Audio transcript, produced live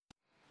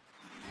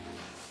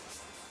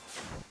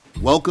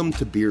Welcome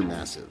to Beer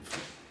Massive,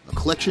 a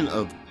collection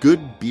of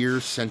good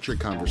beer-centric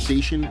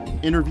conversation,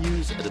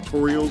 interviews,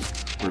 editorials,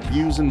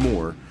 reviews, and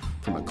more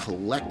from a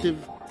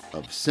collective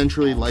of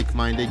centrally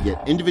like-minded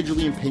yet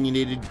individually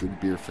opinionated good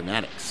beer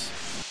fanatics.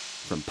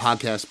 From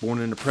podcasts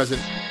born in the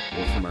present,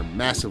 or from our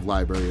massive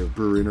library of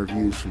brewer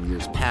interviews from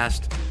years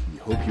past, we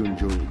hope you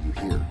enjoy what you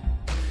hear.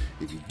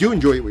 If you do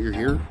enjoy what you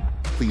hear,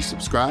 please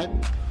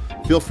subscribe.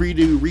 Feel free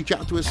to reach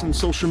out to us on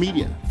social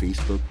media,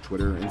 Facebook,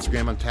 Twitter,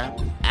 Instagram on tap,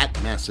 at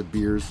Massive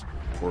Beers,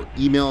 or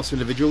email us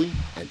individually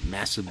at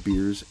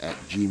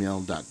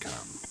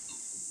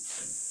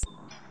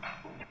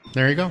massivebeers@gmail.com.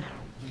 There you go.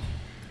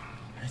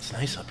 It's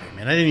nice up here,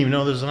 man. I didn't even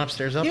know there was an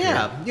upstairs up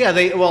here.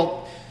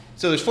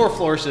 So there's 4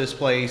 floors to this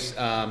place.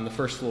 The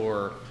first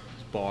floor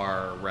is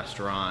bar,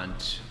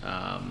 restaurant,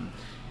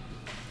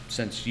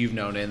 since you've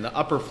known it. And the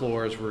upper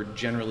floors were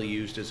generally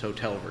used as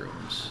hotel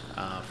rooms.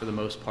 For the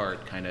most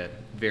part, kind of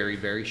very,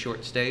 very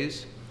short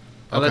stays.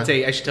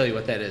 Okay. I should tell you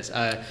what that is.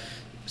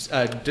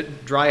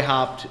 Dry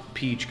hopped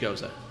peach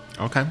goza.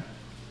 Okay.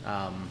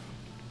 So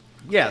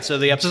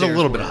the upstairs. Just a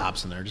little bit of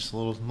hops in there. Just a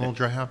little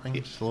dry hopping.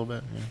 Just a little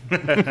bit.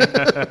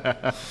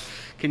 Yeah.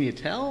 Can you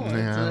tell?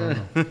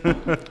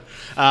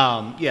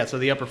 Yeah. So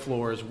the upper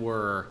floors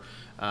were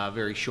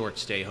very short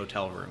stay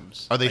hotel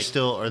rooms. Are they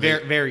still? Are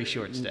they very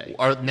short stay?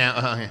 Are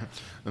now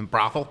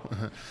brothel?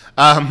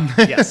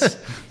 Yes.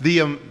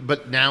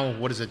 But now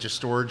what is it? Just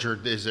storage, or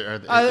is it? Are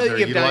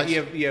they utilized?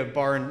 You have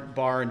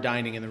bar and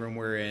dining in the room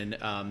we're in.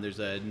 There's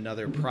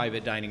another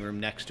private dining room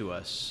next to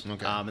us.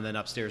 Okay. And then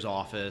upstairs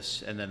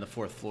office, and then the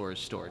 4th floor is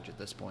storage at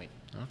this point.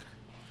 Okay.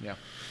 Yeah.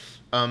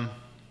 Where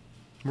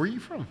are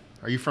you from?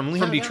 Are you from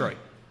Lehigh? From Detroit.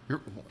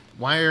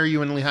 Why are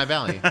you in Lehigh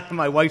Valley?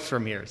 My wife's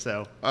from here,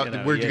 so.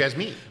 Where'd you guys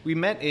meet? We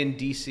met in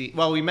D.C.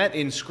 Well, we met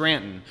in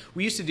Scranton.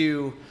 We used to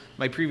do,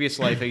 my previous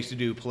life, I used to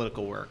do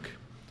political work.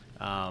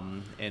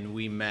 And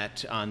we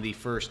met on the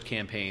first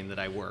campaign that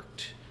I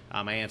worked.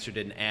 I answered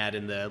an ad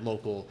in the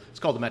local, it's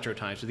called the Metro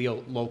Times, the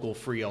local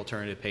free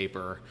alternative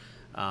paper.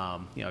 I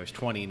was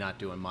 20, not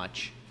doing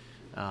much.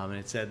 And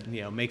it said,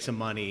 make some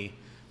money.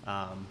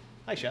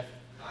 Hi, Chef.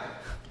 Hi.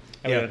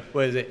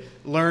 What is it?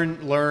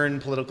 Learn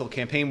political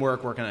campaign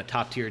work on a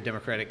top-tier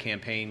Democratic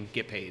campaign,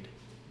 get paid.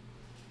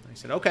 I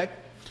said, okay,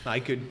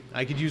 I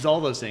could use all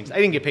those things. I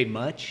didn't get paid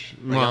much,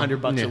 like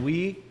 $100 a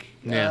week.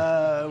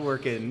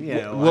 Working,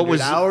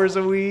 100 hours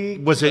a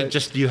week. Was it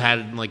just you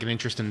had like an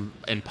interest in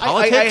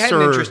politics? I had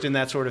an interest in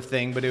that sort of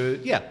thing, but it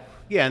was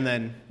and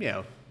then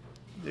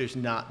there's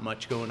not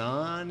much going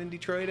on in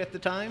Detroit at the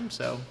time,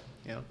 so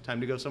time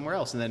to go somewhere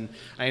else. And then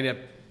I ended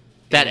up.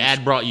 That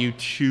ad brought me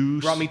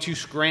to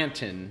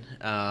Scranton,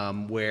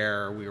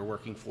 where we were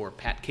working for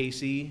Pat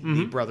Casey,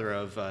 the brother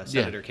of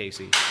Senator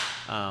Casey.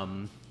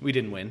 We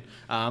didn't win,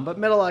 but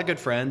met a lot of good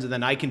friends, and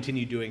then I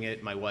continued doing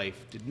it. My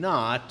wife did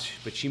not,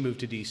 but she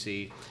moved to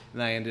D.C.,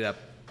 and I ended up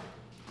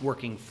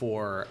working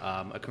for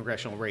a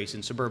congressional race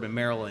in suburban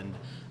Maryland,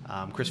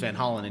 Chris Van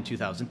Hollen in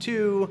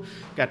 2002.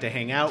 Got to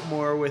hang out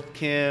more with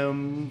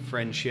Kim.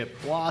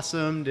 Friendship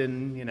blossomed,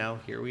 and,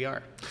 here we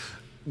are.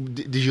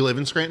 Did you live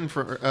in Scranton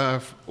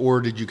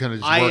or did you kind of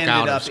just work out? I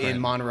ended up Scranton?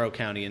 in Monroe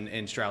County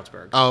in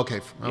Stroudsburg. Oh, okay.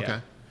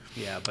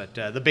 Yeah, but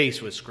the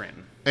base was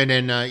Scranton. And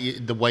then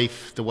the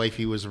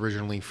wifey was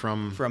originally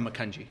from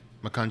Macungie.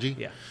 Macungie?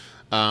 Yeah.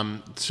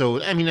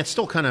 So I mean, it's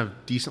still kind of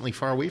decently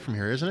far away from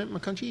here, isn't it?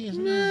 Macungie,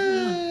 isn't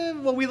it?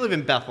 Well, we live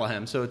in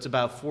Bethlehem, so it's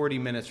about 40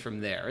 minutes from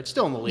there. It's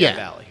still in the Lehigh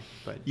Valley.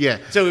 But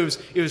so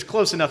it was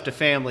close enough to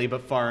family,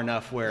 but far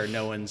enough where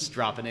no one's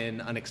dropping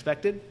in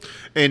unexpected.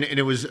 And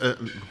it was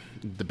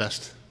the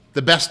best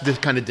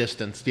kind of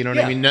distance. You know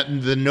what I mean?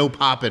 The no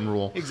pop-in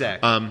rule.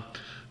 Exactly. And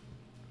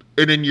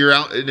then you're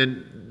out, and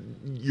then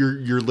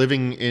you're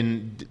living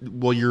in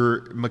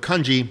you're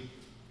Macungie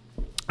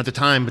at the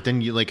time, but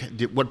then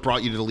what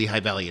brought you to the Lehigh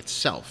Valley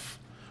itself?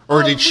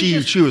 Or did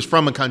she was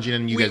from Macungie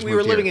and you guys moved here? We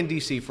were living in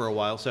D.C. for a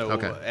while, so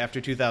after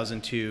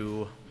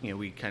 2002,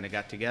 we kind of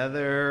got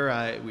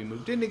together. We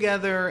moved in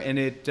together, and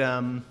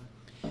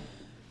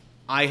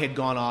I had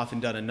gone off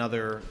and done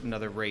another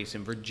race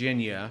in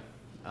Virginia,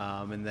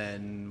 and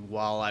then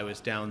while I was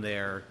down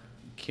there,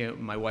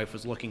 my wife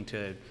was looking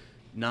to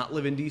not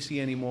live in D.C.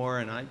 anymore,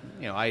 and I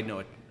had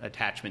no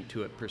attachment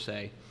to it per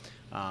se.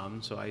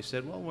 So I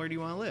said, well, where do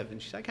you want to live?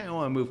 And she said, I kind of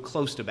want to move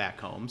close to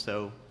back home.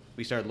 So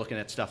we started looking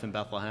at stuff in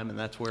Bethlehem, and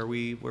that's where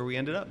we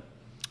ended up.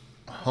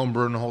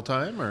 Homebrewing the whole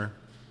time, or?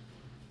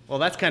 Well,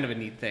 that's kind of a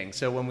neat thing.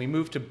 So when we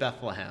moved to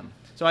Bethlehem,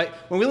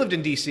 when we lived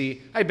in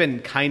D.C., I'd been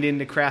kind of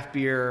into craft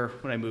beer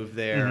when I moved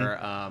there.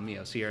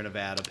 Sierra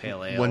Nevada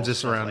Pale Ale. When's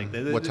this around?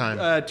 What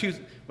time?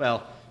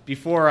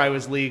 Before I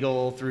was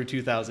legal through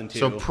 2002.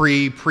 So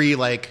pre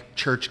like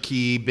Church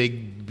Key,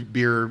 big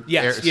beer.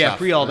 Yes, stuff.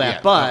 Pre all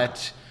that.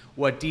 But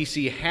what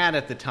DC had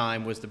at the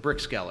time was the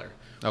Brickskeller,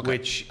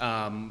 which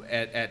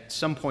at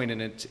some point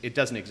in it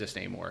doesn't exist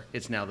anymore.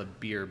 It's now the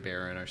Beer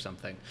Baron or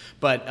something.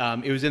 But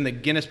it was in the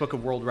Guinness Book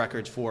of World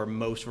Records for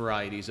most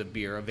varieties of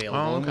beer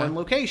available in one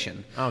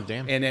location. Oh,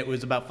 damn. And it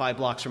was about 5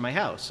 blocks from my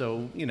house.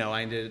 So,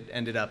 I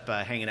ended up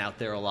hanging out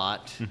there a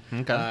lot,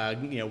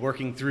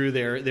 working through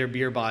their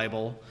beer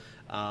Bible.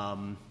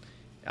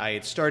 I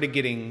had started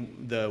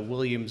getting the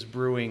Williams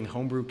Brewing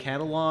homebrew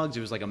catalogs.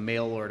 It was like a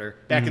mail order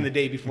back in the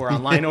day before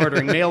online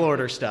ordering, mail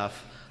order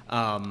stuff.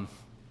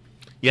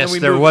 Yes,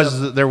 there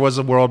was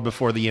a world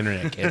before the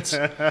internet, kids.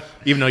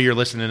 Even though you're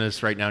listening to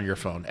this right now on your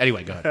phone.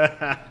 Anyway, go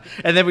ahead.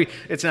 And then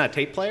it's not a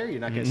tape player.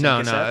 You're not going to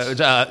send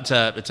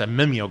cassettes? It's a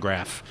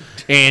mimeograph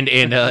and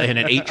an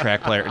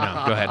 8-track player.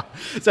 No, go ahead.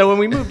 So when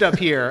we moved up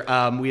here,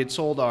 we had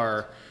sold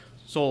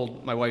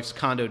my wife's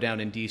condo down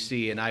in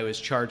D.C., and I was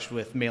charged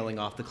with mailing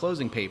off the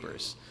closing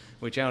papers,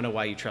 which I don't know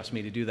why you trust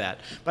me to do that.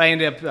 But I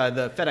ended up,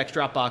 the FedEx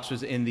drop box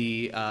was in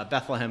the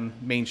Bethlehem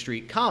Main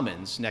Street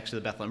Commons next to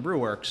the Bethlehem Brew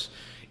Works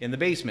in the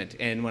basement.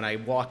 And when I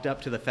walked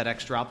up to the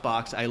FedEx drop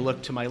box, I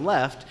looked to my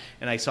left,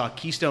 and I saw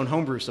Keystone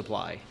Homebrew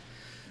Supply.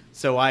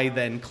 So I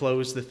then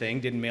closed the thing,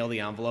 didn't mail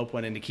the envelope,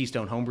 went into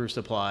Keystone Homebrew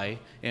Supply,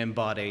 and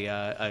bought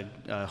a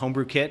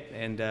homebrew kit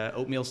and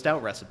oatmeal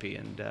stout recipe,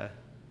 and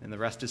the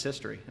rest is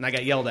history. And I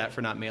got yelled at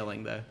for not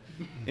mailing the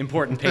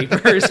important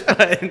papers.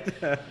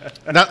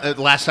 But not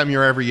last time you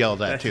were ever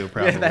yelled at, too,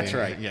 probably. Yeah, that's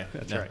right. Yeah,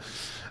 that's no.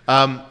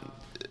 right.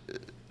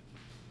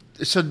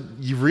 So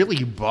you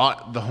really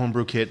bought the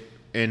homebrew kit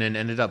and then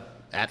ended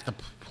up at the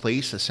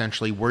place,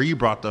 essentially, where you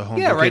brought the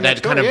homebrew kit? Right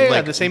next door. Kind of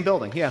like the same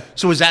building, yeah.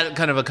 So was that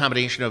kind of a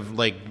combination of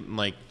like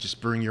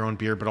just brewing your own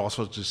beer, but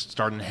also just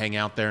starting to hang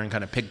out there and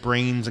kind of pick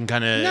brains and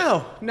kind of...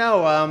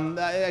 No.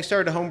 I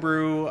started a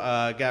homebrew,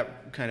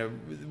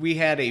 we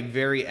had a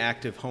very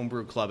active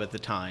homebrew club at the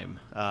time,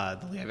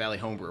 the Lehigh Valley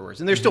Homebrewers,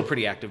 and they're still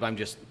pretty active. I'm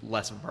just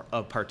less of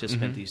a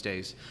participant these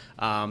days.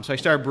 So I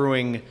started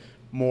brewing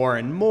more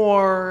and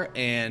more,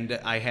 and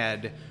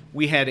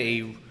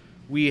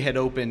we had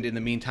opened, in the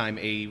meantime,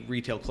 a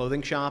retail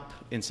clothing shop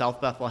in South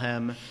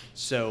Bethlehem,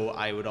 so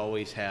I would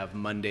always have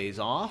Mondays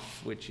off,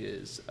 which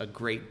is a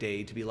great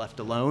day to be left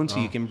alone, so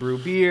you can brew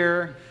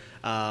beer.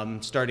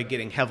 Started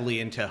getting heavily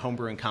into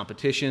homebrewing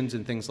competitions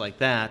and things like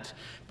that.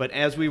 But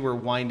as we were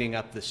winding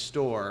up the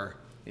store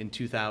in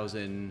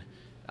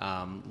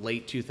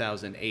late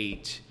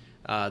 2008,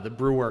 the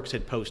Brewworks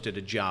had posted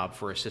a job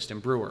for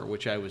assistant brewer,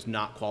 which I was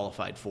not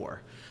qualified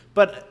for.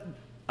 But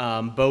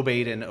Bo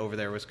Baden over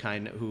there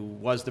who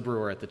was the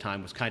brewer at the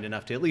time, was kind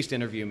enough to at least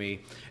interview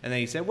me. And then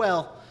he said,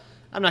 well,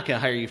 I'm not going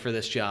to hire you for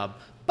this job,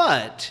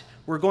 but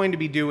we're going to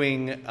be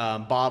doing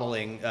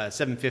bottling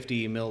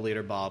 750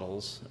 milliliter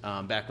bottles,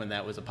 back when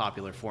that was a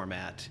popular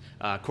format,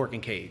 cork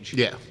and cage.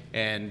 Yeah.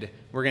 And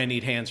we're going to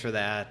need hands for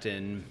that,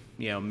 and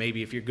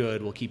maybe if you're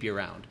good, we'll keep you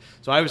around.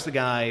 So I was the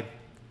guy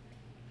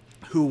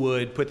who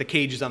would put the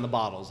cages on the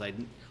bottles. I'd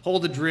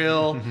hold the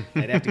drill,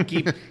 I'd have to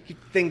keep the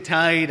thing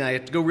tight, and I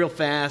have to go real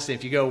fast. And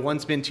if you go one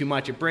spin too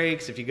much, it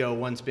breaks. If you go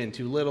one spin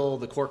too little,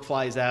 the cork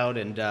flies out,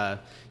 and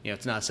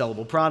it's not a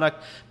sellable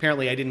product.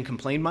 Apparently, I didn't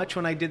complain much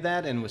when I did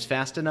that, and was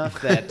fast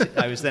enough that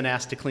I was then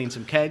asked to clean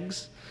some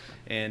kegs.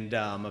 And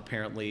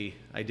apparently,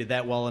 I did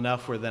that well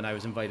enough where then I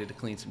was invited to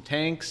clean some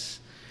tanks,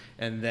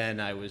 and then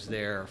I was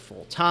there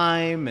full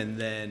time, and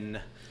then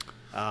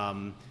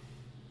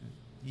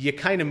you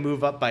kind of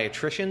move up by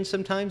attrition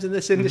sometimes in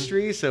this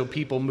industry, so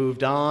people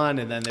moved on,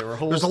 and then there were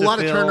holes. There's a lot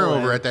of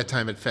turnover at that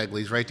time at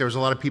Fegley's, right? There was a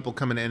lot of people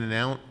coming in and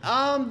out.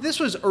 This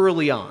was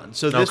early on,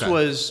 so this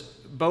was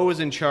Bo was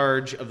in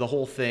charge of the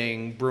whole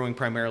thing, brewing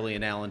primarily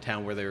in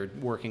Allentown, where they were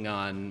working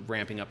on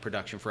ramping up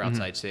production for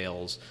outside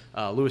sales.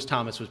 Lewis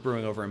Thomas was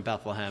brewing over in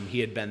Bethlehem.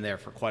 He had been there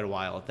for quite a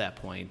while at that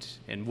point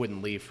and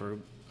wouldn't leave for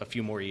a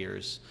few more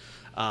years.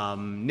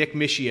 Nick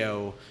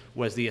Michio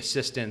was the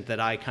assistant that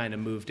I kind of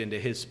moved into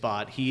his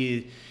spot.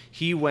 He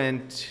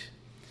went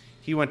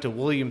to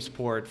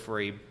Williamsport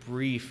for a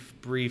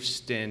brief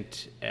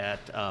stint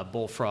at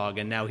Bullfrog,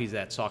 and now he's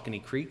at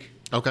Saucony Creek.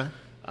 Okay.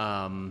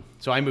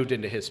 So I moved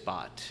into his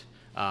spot.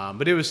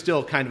 But it was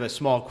still kind of a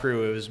small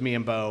crew. It was me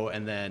and Bo,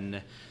 and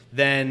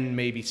then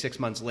maybe 6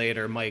 months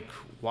later, Mike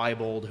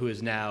Weibold, who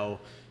is now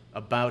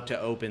about to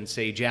open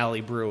Sage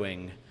Alley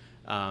Brewing,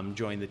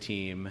 joined the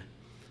team.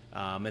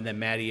 And then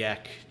Matty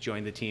Eck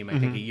joined the team, I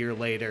think, a year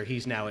later.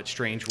 He's now at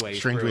Strange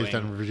Ways Brewing.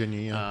 down in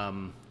Virginia, yeah.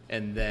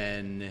 And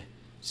then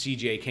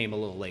CJ came a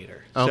little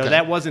later. Okay. So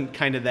that wasn't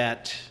kind of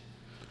that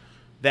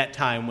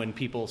time when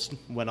people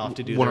went off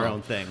to do their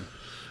own thing.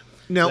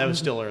 Now, that was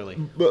still early.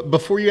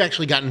 Before you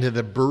actually got into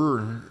the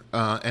brewer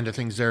end of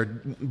things there,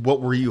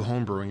 what were you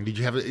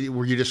homebrewing?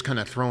 Were you just kind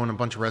of throwing a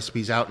bunch of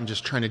recipes out and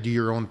just trying to do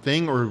your own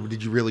thing, or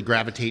did you really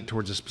gravitate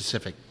towards a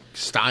specific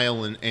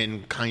style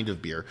and kind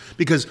of beer?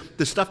 Because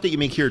the stuff that you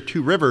make here at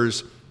Two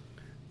Rivers,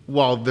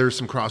 while there's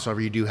some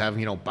crossover, you do have,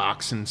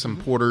 Box and some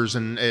porters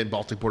and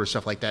Baltic porter,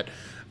 stuff like that.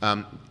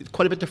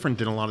 Quite a bit different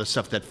than a lot of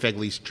stuff that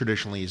Fegley's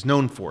traditionally is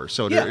known for.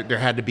 So there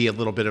had to be a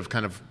little bit of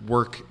kind of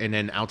work, and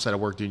then outside of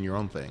work doing your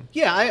own thing.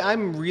 Yeah,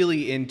 I'm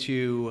really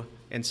into,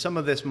 and some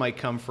of this might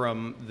come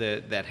from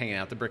that hanging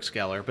out the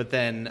Brickskeller, but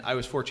then I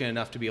was fortunate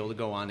enough to be able to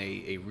go on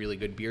a really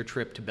good beer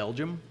trip to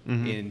Belgium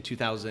in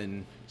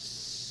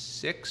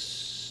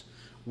 2006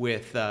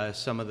 with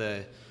some of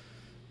the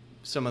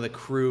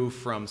crew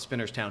from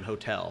Spinnerstown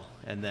Hotel,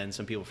 and then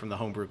some people from the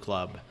Homebrew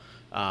Club.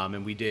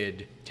 And we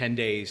did 10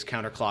 days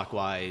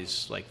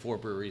counterclockwise, like 4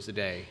 breweries a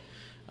day.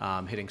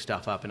 hitting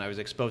stuff up, and I was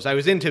exposed. I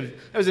was into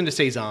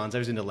saisons, I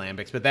was into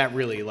lambics, but that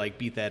really like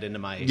beat that into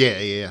my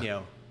you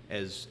know,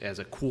 as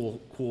a cool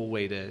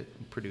way to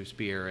produce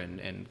beer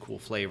and cool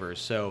flavors.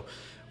 So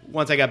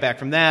once I got back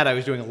from that, I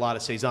was doing a lot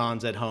of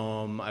saisons at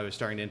home. I was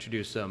starting to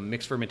introduce some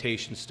mixed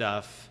fermentation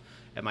stuff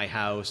at my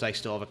house. I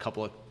still have a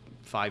couple of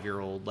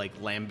 5-year-old like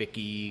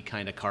lambic-y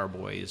kind of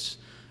carboys.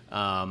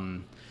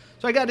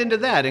 So I got into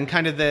that, and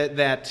kind of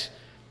that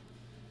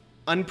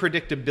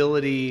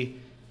unpredictability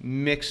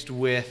mixed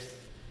with,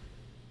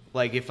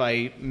 like, if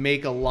I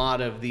make a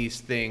lot of these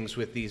things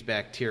with these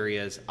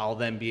bacterias, I'll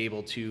then be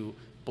able to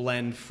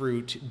blend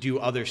fruit, do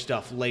other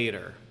stuff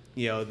later.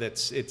 You know,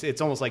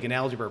 it's almost like an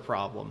algebra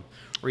problem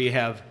where you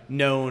have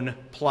known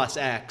plus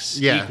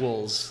X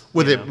equals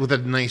with a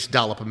nice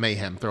dollop of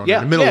mayhem thrown in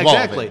the middle of all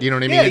of it. You know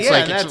what I mean?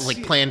 It's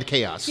like planned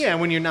chaos. Yeah,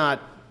 when you're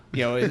not,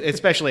 you know,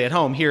 especially at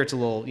home. Here it's a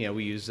little, you know,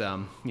 we use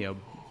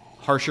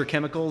harsher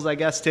chemicals, I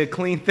guess, to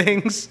clean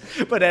things.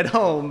 But at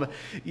home,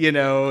 you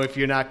know, if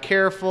you're not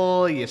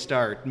careful, you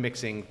start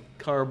mixing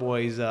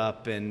carboys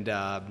up, and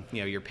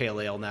your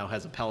pale ale now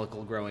has a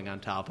pellicle growing on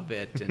top of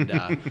it,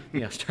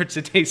 and starts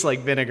to taste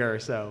like vinegar.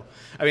 So,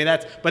 I mean,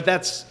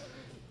 that's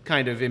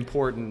kind of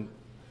important.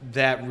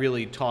 That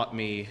really taught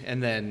me,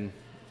 and then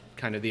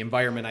kind of the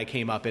environment I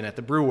came up in at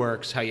the Brew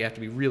Works, how you have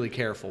to be really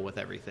careful with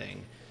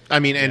everything. I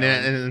mean, and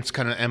it's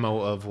kind of MO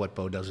of what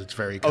Bo does. It's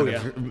very kind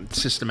of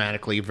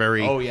systematically,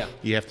 very. Oh yeah.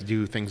 You have to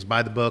do things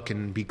by the book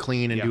and be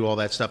clean and do all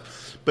that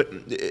stuff. But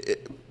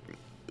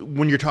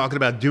when you're talking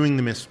about doing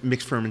the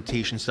mixed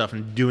fermentation stuff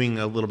and doing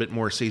a little bit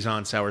more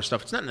saison sour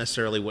stuff, it's not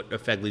necessarily what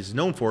Fegley's is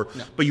known for.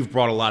 No. But you've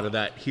brought a lot of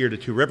that here to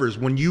Two Rivers.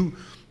 When you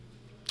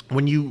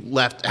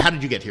left, how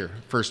did you get here?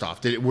 First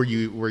off, were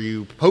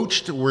you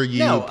poached? Were you?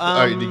 No.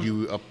 Did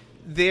you?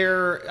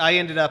 I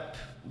ended up.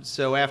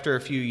 So after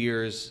a few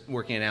years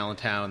working in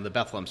Allentown, the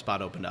Bethlehem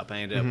spot opened up.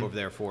 I ended up over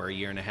there for a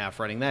year and a half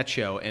running that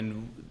show.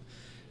 And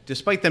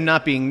despite them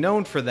not being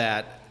known for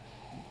that,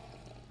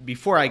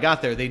 before I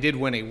got there, they did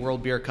win a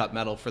World Beer Cup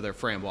medal for their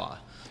Framboise.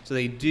 So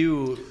they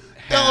do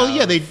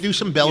have... they do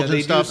some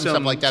Belgian stuff and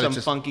stuff like that.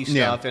 Some funky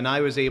stuff. And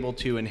I was able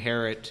to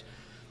inherit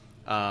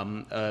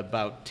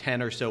about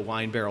 10 or so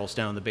wine barrels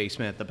down in the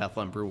basement at the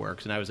Bethlehem Brew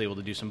Works. And I was able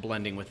to do some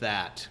blending with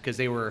that because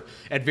they were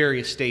at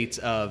various states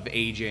of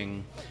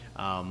aging.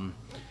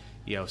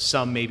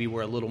 Some maybe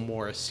were a little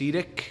more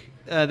acetic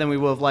than we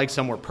would have liked.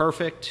 Some were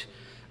perfect.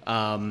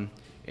 And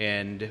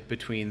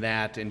between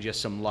that and just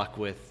some luck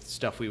with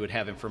stuff we would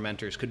have in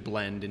fermenters, could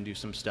blend and do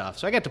some stuff.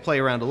 So I got to play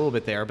around a little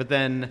bit there. But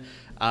then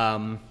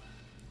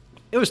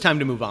it was time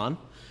to move on.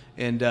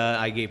 And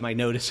I gave my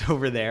notice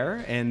over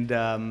there.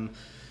 And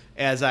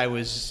as I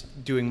was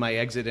doing my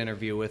exit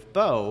interview with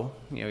Bo,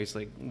 he's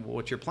like, well,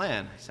 what's your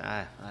plan? I said,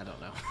 I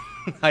don't know.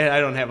 I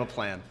don't have a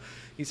plan.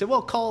 He said,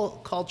 well,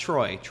 call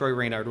Troy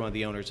Reynard, one of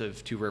the owners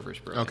of Two Rivers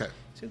Brewing. Okay.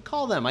 He said,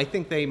 call them. I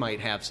think they might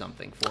have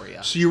something for you.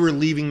 So you were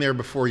leaving there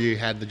before you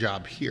had the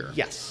job here?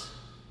 Yes.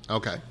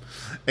 Okay.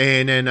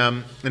 And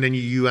then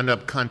you end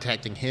up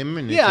contacting him?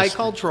 And I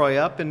called Troy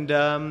up, and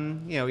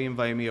he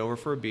invited me over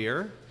for a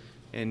beer,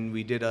 and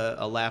we did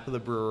a lap of the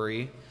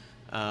brewery,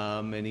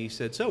 and he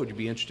said, so would you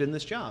be interested in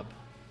this job?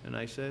 And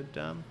I said,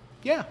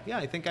 yeah,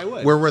 I think I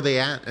would. Where were they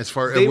at?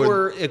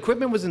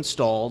 Equipment was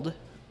installed.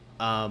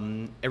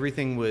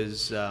 Everything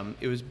was,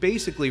 it was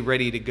basically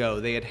ready to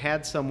go. They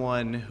had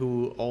someone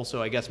who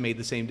also, I guess, made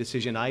the same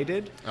decision I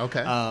did.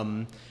 Okay.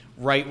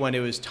 Right when it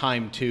was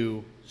time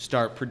to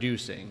start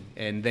producing.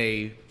 And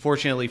they,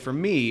 fortunately for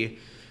me,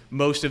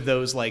 most of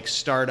those like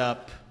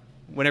startup,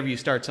 whenever you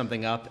start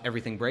something up,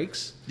 everything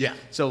breaks. Yeah.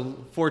 So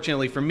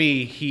fortunately for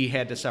me, he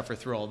had to suffer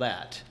through all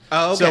that.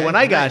 Oh, okay. So when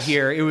I got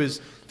here, it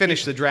was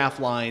finish the draft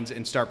lines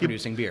and start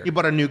producing beer. You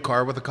bought a new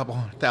car with a couple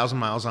 1,000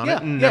 miles on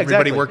it, and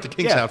everybody exactly. worked the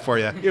kinks out for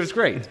you. It was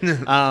great.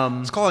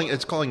 It's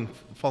calling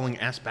falling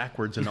ass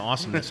backwards into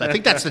awesomeness. I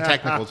think that's the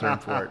technical term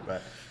for it.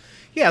 But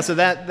yeah, so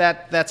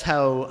that's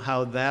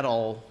how that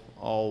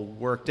all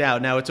worked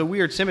out. Now it's a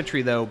weird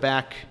symmetry though.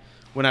 Back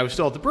when I was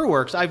still at the Brew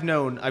Works, I've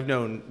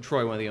known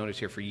Troy, one of the owners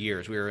here, for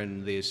years. We were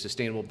in the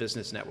Sustainable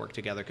Business Network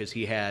together because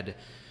he had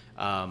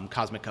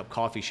Cosmic Cup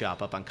Coffee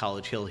Shop up on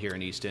College Hill here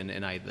in Easton,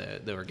 and I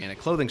had the organic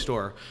clothing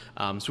store.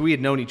 So we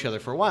had known each other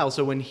for a while.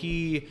 So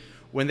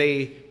when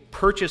they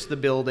purchased the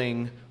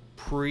building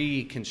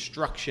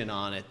pre-construction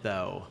on it,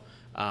 though,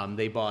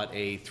 they bought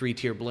a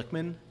 3-tier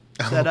Blickman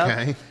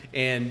setup,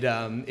 and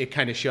it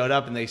kind of showed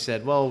up, and they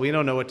said, well, we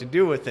don't know what to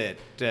do with it.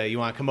 You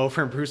want to come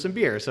over and brew some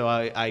beer? So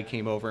I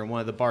came over, and one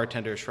of the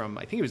bartenders from,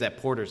 I think he was at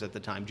Porter's at the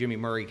time, Jimmy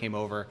Murray, came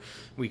over.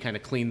 We kind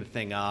of cleaned the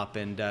thing up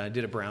and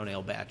did a brown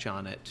ale batch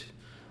on it.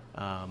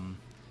 And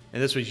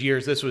this was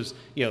years. This was,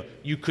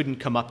 you couldn't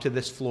come up to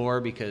this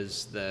floor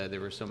because there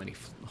were so many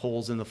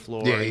holes in the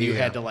floor, and you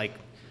had to like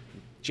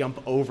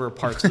jump over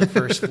parts of the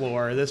first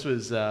floor. This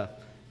was, the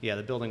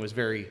building was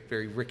very,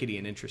 very rickety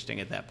and interesting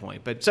at that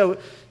point. But so,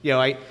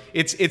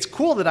 it's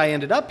cool that I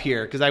ended up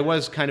here because I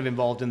was kind of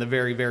involved in the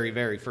very, very,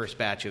 very first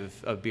batch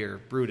of beer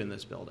brewed in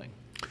this building.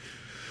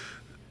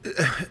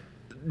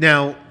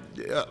 Now,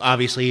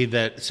 obviously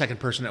the second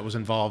person that was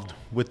involved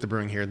with the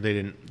brewing here, they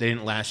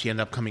didn't last. He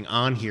ended up coming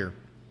on here.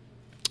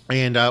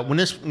 And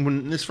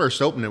when this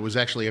first opened, it was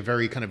actually a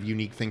very kind of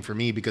unique thing for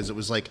me because it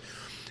was like,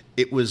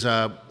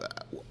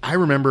 I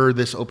remember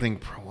this opening,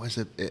 was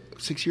it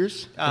 6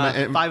 years? 5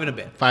 and a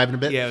bit. 5 and a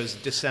bit? Yeah, it was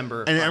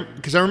December. And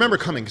because I remember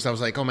coming, because I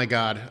was like, oh my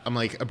God, I'm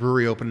like a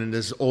brewery opened in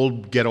this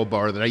old ghetto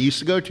bar that I used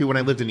to go to when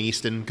I lived in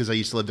Easton, because I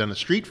used to live down the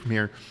street from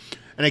here.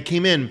 And I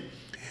came in,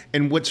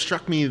 and what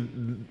struck me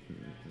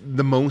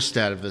the most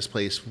out of this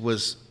place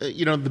was,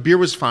 the beer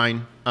was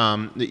fine.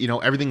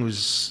 Everything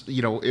was,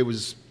 it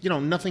was,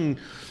 nothing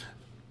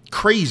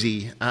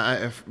crazy.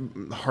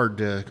 Hard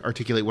to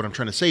articulate what I'm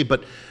trying to say,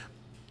 but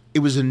it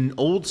was an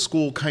old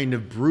school kind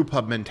of brew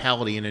pub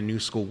mentality in a new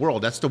school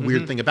world. That's the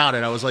weird thing about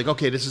it. I was like,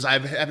 okay, I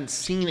haven't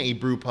seen a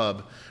brew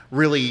pub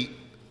really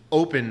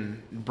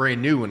open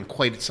brand new in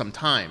quite some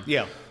time.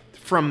 Yeah.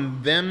 From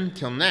then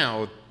till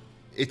now,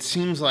 it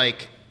seems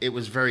like it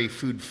was very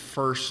food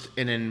first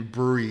and then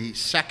brewery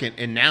second,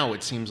 and now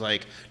it seems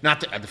like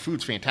not that the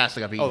food's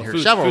fantastic. I've eaten here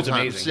several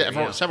times,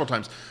 several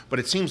times, but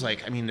it seems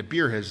like the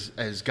beer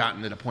has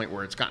gotten to the point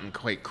where it's gotten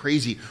quite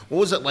crazy. What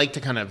was it like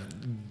to kind of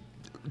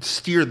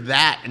steer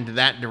that into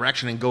that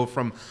direction and go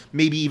from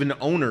maybe even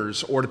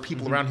owners or to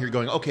people around here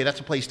going, okay, that's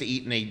a place to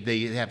eat, and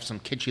they have some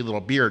kitschy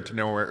little beer, to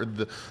know where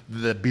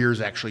the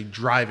beer's actually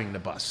driving the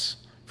bus?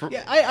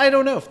 I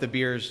don't know if the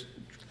beer's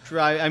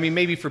I mean,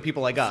 maybe for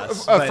people like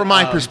us. From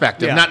my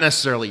perspective, not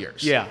necessarily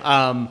yours.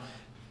 Yeah.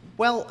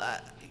 Well,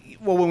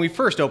 when we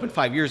first opened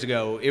 5 years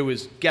ago, it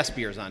was guest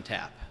beers on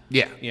tap.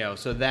 Yeah.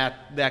 So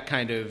that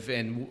kind of,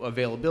 and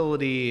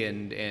availability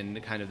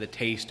and kind of the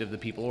taste of the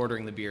people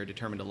ordering the beer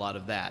determined a lot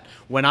of that.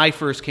 When I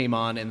first came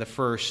on in the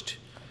first,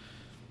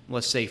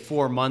 let's say,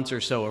 4 months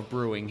or so of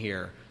brewing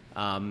here,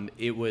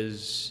 it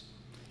was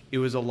a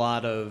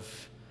lot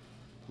of,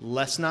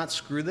 let's not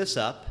screw this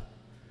up.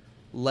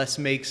 Let's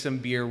make some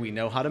beer we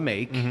know how to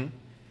make,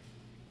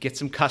 get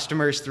some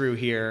customers through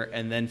here,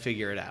 and then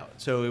figure it out.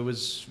 So it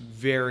was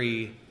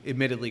very,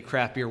 admittedly,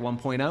 craft beer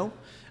 1.0.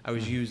 I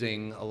was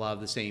using a lot of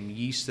the same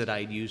yeast that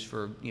I'd used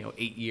for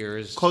 8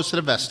 years. Close to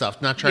the best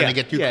stuff. Not trying to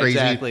get too crazy.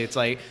 Exactly. It's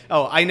like,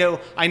 I know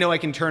I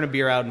can turn a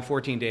beer out in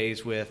 14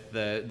 days with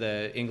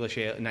the English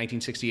ale,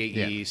 1968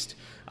 yeast.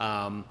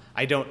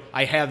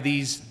 I have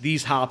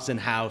these hops in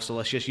house, so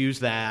let's just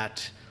use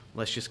that.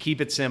 Let's just keep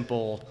it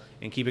simple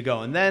and keep it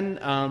going. Then,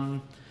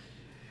 I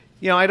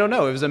don't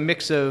know. It was a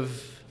mix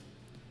of.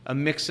 I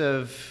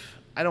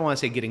don't want to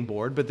say getting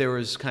bored, but there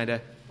was kind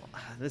of,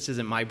 this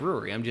isn't my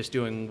brewery. I'm just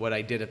doing what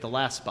I did at the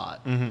last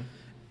spot.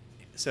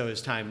 So it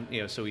was time.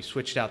 So we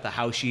switched out the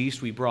house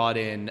yeast. We brought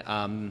in.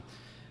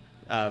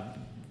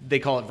 They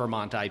call it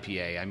Vermont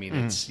IPA. I mean,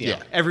 it's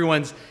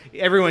everyone's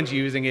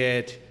using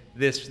it.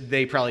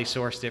 They probably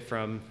sourced it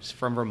from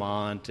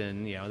Vermont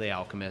and the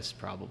Alchemist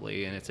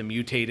probably, and it's a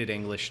mutated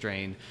English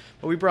strain.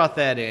 But we brought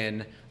that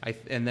in,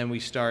 and then we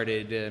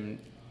started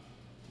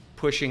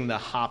pushing the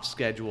hop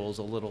schedules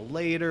a little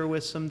later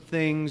with some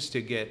things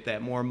to get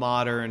that more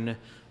modern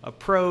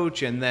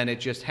approach. And then it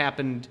just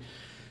happened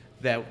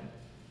that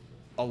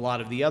a lot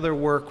of the other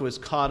work was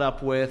caught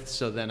up with,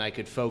 so then I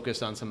could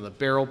focus on some of the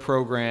barrel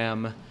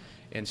program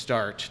and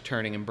start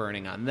turning and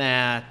burning on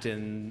that,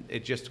 and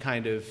it just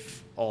kind of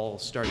all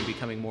started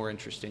becoming more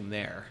interesting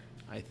there,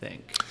 I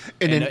think,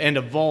 and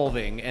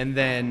evolving. And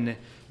then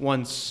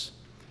once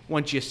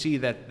you see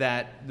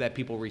that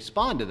people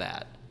respond to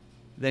that,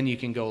 then you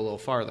can go a little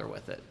farther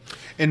with it.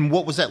 And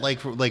what was that like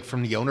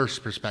from the owner's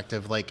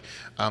perspective? Like,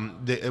 how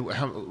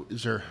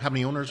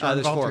many owners are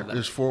there's involved? 4 of them.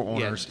 There's 4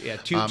 owners. Yeah,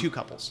 two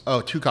couples.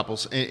 Oh, 2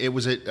 couples.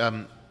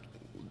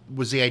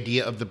 Was the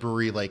idea of the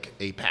brewery like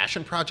a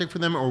passion project for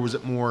them, or was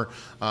it more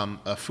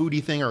a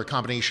foodie thing, or a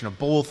combination of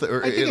both?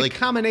 Or I think a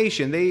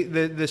combination.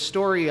 The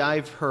story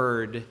I've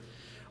heard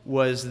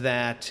was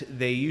that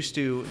they used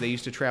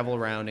to travel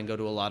around and go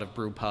to a lot of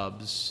brew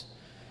pubs,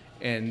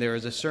 and there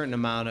is a certain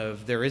amount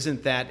of, there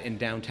isn't that in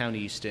downtown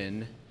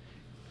Easton,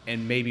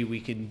 and maybe we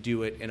can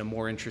do it in a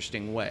more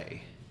interesting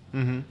way.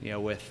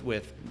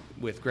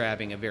 With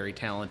grabbing a very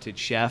talented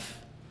chef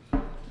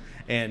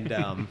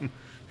and.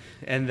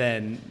 And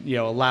then,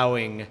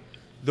 allowing,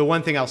 the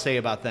one thing I'll say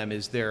about them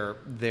is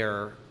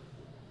they're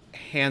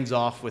hands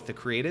off with the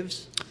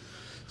creatives.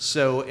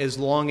 So as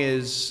long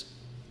as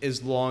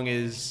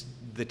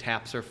the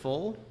taps are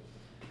full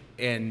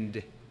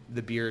and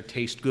the beer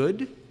tastes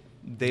good,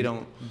 they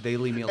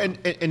leave me alone.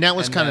 And that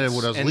was kind of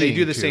what I was leading to. And they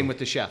do the same with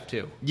the chef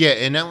too. Yeah,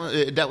 and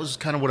that was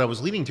kind of what I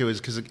was leading to,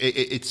 is because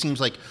it seems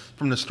like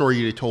from the story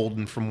you told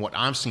and from what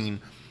I've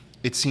seen,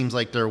 it seems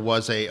like there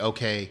was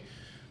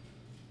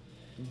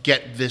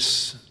get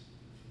this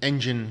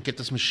engine, get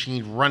this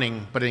machine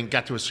running, but it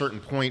got to a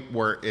certain point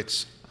where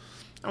it's,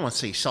 I don't want to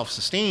say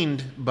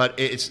self-sustained, but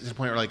it's to the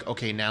point where like,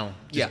 okay, now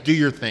just do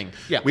your thing.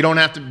 Yeah. We don't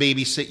have to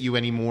babysit you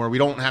anymore. We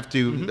don't have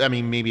to, I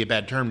mean, maybe a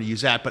bad term to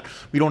use that, but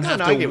we don't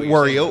have to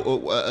worry,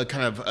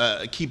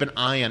 keep an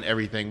eye on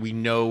everything. We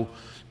know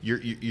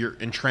you're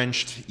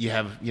entrenched. You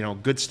have,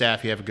 good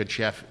staff. You have a good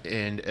chef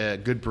and a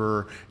good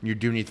brewer, and you're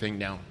doing your thing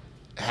now.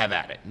 Have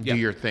at it and do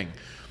your thing.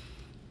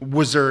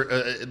 Was there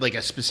like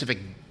a specific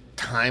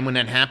time when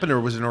that happened, or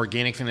was it an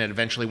organic thing that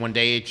eventually one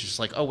day it's just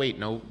like, oh wait,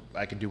 no,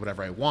 I can do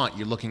whatever I want?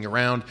 You're looking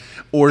around,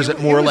 or is it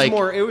more like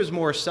it was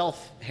more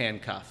self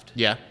handcuffed?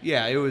 Yeah,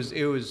 yeah. It was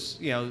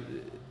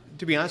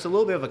to be honest, a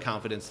little bit of a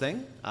confidence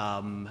thing.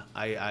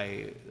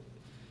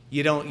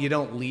 You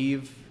don't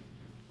leave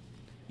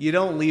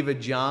a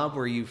job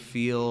where you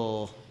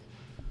feel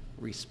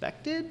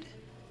respected,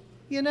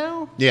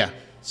 Yeah.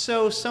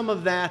 So some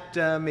of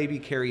that maybe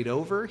carried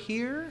over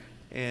here,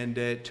 and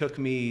it took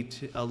me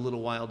a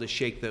little while to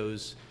shake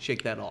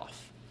that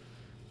off.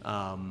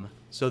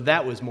 So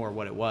that was more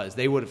what it was.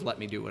 They would have let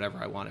me do whatever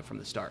I wanted from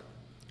the start.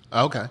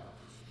 Okay.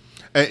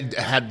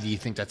 Do you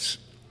think that's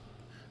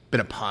been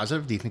a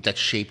positive? Do you think that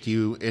shaped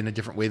you in a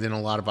different way than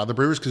a lot of other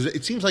brewers? Because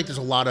it seems like there's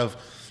a lot of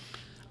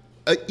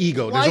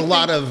ego. There's a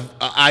lot of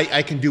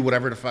I can do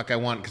whatever the fuck I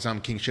want because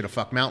I'm king shit of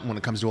fuck mountain when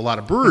it comes to a lot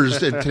of brewers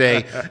today.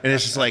 And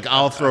it's just like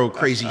I'll throw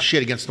crazy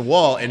shit against the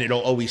wall and it'll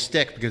always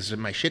stick because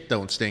my shit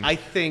don't stink. I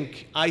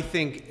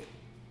think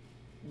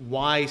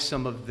why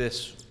some of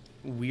this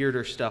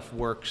weirder stuff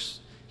works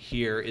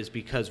here is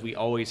because we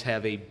always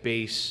have a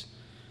base.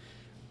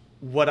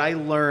 What I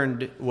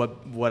learned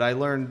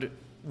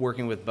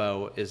working with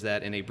Bo is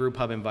that in a brew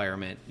pub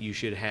environment, you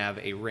should have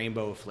a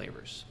rainbow of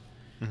flavors.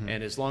 Mm-hmm.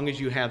 And as long as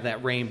you have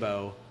that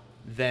rainbow,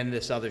 then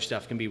this other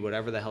stuff can be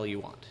whatever the hell you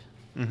want.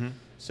 Mm-hmm.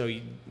 So,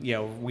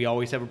 we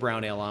always have a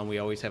brown ale on. We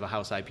always have a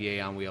house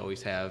IPA on. We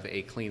always have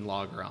a clean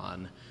lager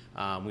on.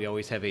 We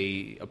always have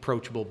a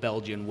approachable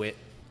Belgian wit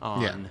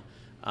on.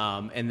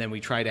 Yeah. And then we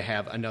try to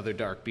have another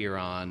dark beer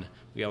on.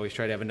 We always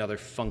try to have another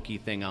funky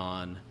thing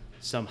on,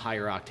 some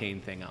higher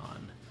octane thing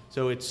on.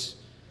 So it's,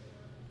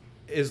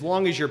 as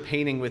long as you're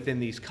painting within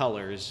these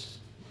colors,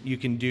 you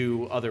can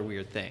do other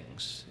weird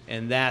things.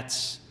 And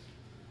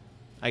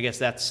I guess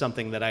that's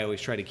something that I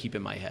always try to keep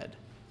in my head.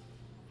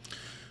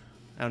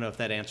 I don't know if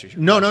that answers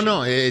your question.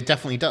 No, it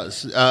definitely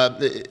does.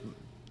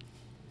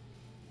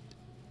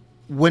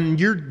 When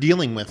you're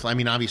dealing with,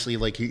 obviously,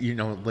 like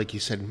you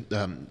said,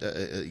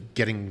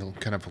 getting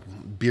kind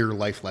of beer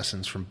life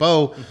lessons from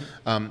Bo,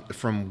 mm-hmm.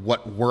 From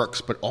what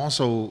works, but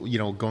also,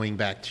 going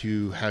back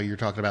to how you're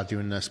talking about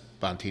doing the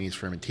spontaneous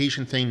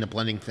fermentation thing, the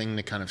blending thing,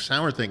 the kind of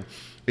sour thing.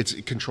 It's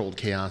a controlled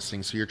chaos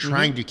thing. So you're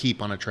trying mm-hmm. to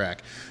keep on a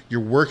track. You're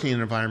working in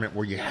an environment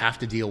where you have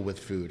to deal with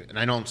food. And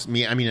I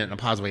mean it in a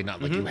positive way,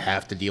 not like mm-hmm. you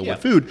have to deal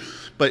with food,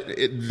 but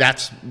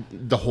that's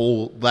the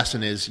whole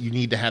lesson is you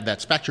need to have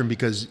that spectrum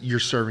because you're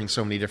serving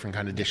so many different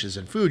kind of dishes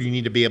and food. You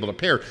need to be able to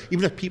pair.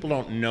 Even if people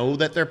don't know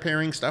that they're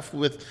pairing stuff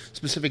with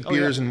specific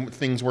beers and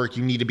things work,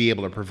 you need to be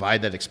able to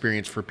provide that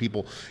experience for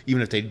people,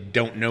 even if they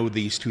don't know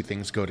these two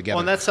things go together. Well,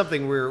 and that's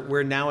something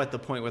we're now at the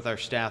point with our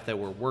staff that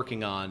we're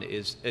working on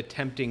is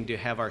attempting to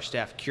have our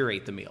staff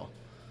curate the meal.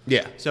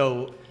 Yeah.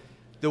 So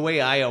the way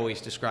I always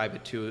describe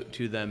it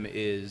to them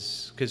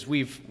is because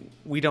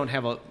we don't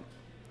have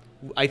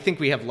I think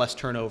we have less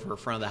turnover in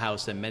front of the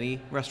house than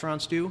many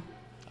restaurants do,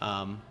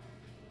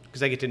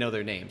 because I get to know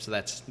their names, so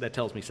that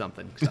tells me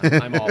something. 'Cause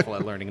I'm awful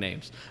at learning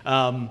names.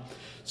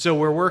 So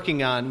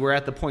we're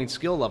at the point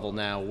skill level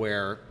now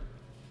where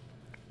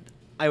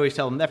I always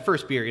tell them that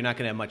first beer you're not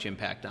going to have much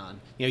impact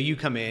on. You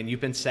come in,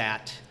 you've been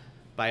sat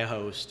by a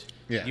host.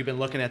 Yeah. You've been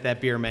looking at that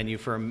beer menu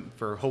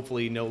for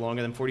hopefully no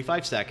longer than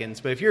 45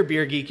 seconds. But if you're a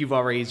beer geek, you've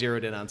already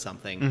zeroed in on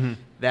something. Mm-hmm.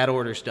 That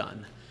order's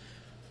done.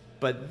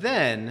 But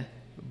then,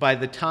 by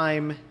the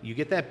time you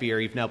get that beer,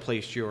 you've now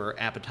placed your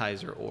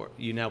appetizer or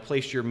you now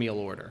placed your meal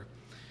order.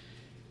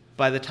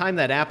 By the time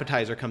that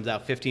appetizer comes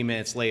out 15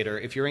 minutes later,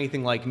 if you're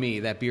anything like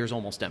me, that beer's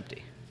almost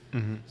empty.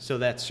 Mm-hmm. So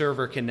that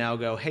server can now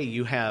go, hey,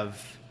 you have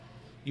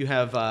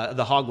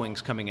the hog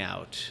wings coming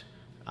out.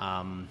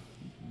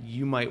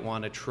 You might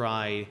want to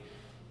try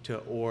to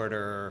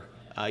order,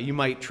 you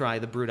might try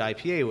the brewed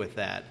IPA with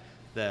that.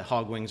 The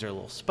hog wings are a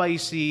little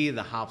spicy,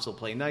 the hops will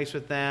play nice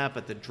with that,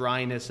 but the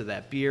dryness of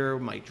that beer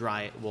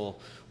will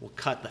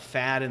cut the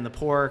fat in the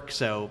pork,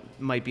 so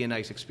it might be a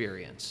nice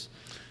experience.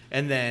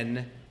 And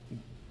then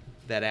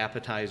that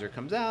appetizer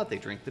comes out, they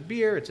drink the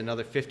beer, it's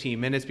another 15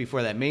 minutes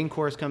before that main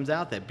course comes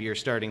out, that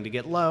beer's starting to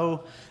get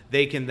low.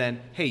 They can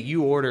then, hey,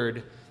 you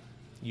ordered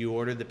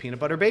the peanut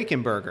butter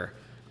bacon burger.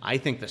 I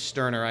think the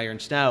Sterner Iron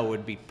Stout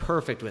would be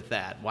perfect with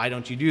that. Why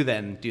don't you do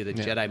that and do the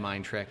Jedi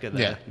mind trick of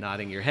the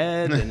nodding your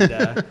head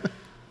and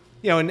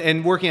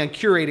and working on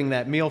curating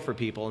that meal for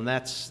people. And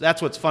that's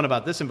what's fun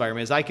about this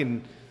environment is I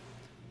can,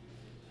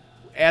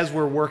 as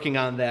we're working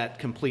on that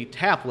complete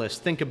tap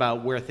list, think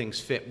about where things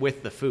fit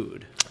with the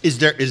food. Is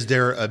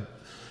there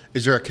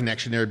a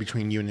connection there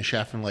between you and the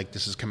chef and like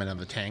this is coming out of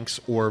the tanks,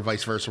 or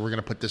vice versa? We're going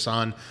to put this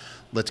on.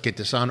 Let's get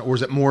this on, or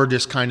is it more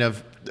just kind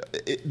of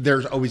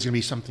there's always going to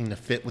be something to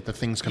fit with the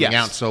things coming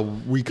out? So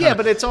we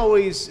but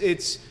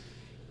it's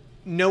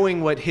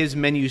knowing what his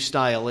menu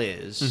style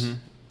is. Mm-hmm.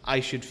 I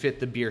should fit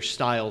the beer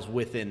styles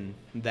within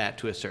that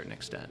to a certain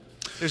extent.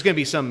 There's going to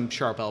be some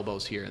sharp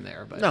elbows here and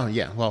there, but No,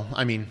 yeah. Well,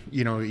 I mean,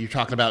 you're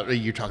talking about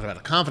a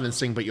confidence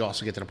thing, but you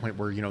also get to the point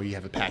where you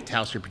have a packed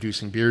house, you're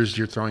producing beers,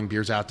 you're throwing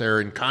beers out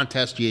there in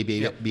contests,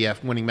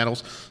 GABF winning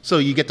medals, so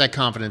you get that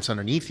confidence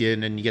underneath you,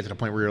 and then you get to the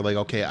point where you're like,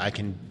 okay, I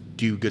can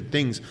do good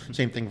things.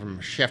 Same thing from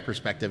a chef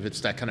perspective. It's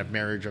that kind of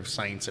marriage of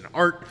science and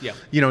art. Yeah.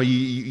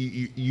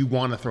 You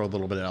want to throw a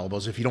little bit of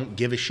elbows. If you don't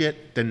give a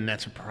shit, then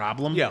that's a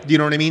problem. Yeah. Do you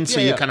know what I mean? So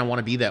Yeah, you yeah. kind of want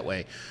to be that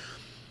way.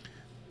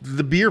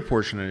 The beer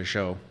portion of the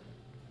show.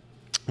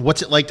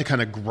 What's it like to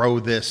kind of grow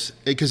this?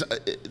 Because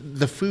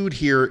the food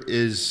here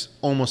is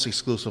almost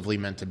exclusively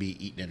meant to be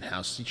eaten in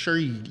house. Sure,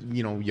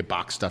 you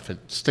box stuff,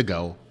 it's to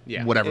go,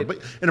 Yeah. whatever. But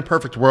in a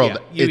perfect world, Yeah,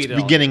 you it's eat it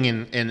all. beginning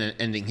and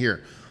ending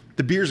here.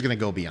 The beer's going to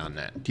go beyond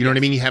that. Do you know what I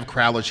mean? You have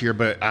crowlers here,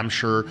 but I'm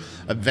sure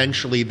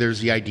eventually there's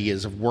the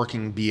ideas of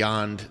working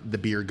beyond the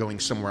beer,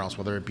 going somewhere else,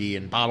 whether it be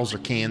in bottles or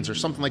cans or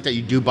something like that.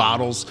 You do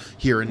bottles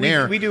here and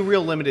there. we do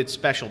real limited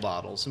special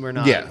bottles, and we're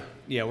not. Yeah.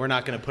 Yeah, we're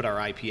not going to put our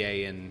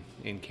IPA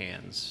in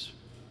cans.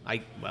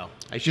 I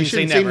shouldn't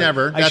shouldn't say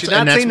never. I That's- should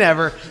not and say that's-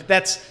 never.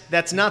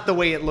 That's not the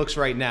way it looks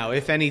right now.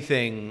 If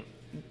anything,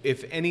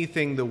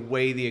 the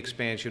way the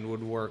expansion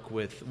would work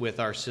with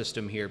our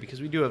system here,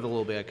 because we do have a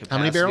little bit of capacity. How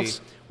many barrels?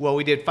 Well,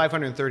 we did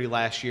 530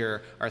 last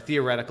year. Our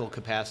theoretical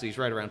capacity is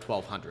right around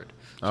 1,200.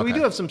 So we Okay.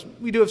 do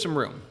have some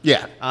room.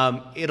 Yeah.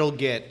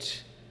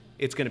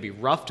 It's going to be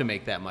rough to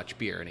make that much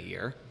beer in a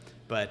year,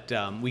 but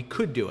we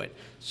could do it.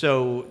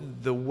 So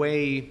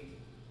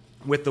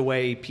with the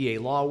way PA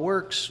law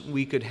works,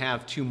 we could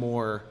have 2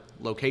 more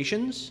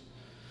locations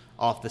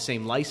off the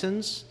same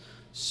license.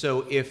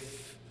 So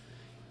if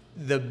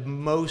the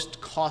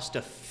most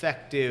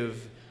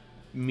cost-effective,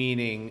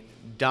 meaning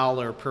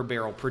dollar per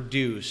barrel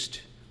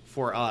produced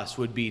for us,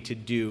 would be to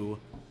do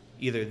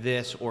either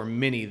this or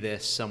mini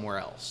this somewhere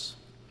else.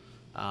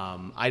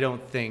 I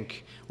don't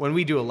think when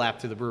we do a lap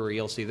through the brewery,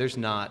 you'll see there's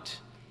not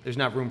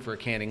room for a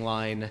canning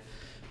line.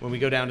 When we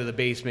go down to the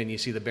basement, you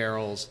see the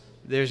barrels.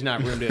 There's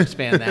not room to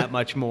expand that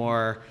much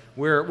more.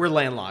 We're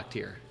landlocked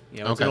here.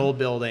 It's Okay. an old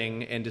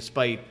building, and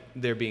despite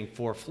there being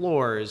 4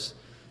 floors,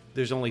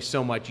 there's only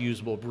so much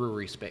usable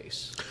brewery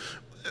space.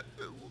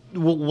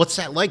 Well, what's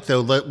that like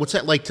though? What's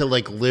that like to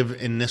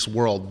live in this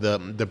world,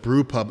 the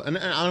brew pub? And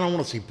I don't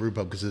want to say brew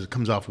pub because it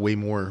comes off way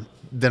more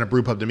than a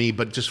brew pub to me,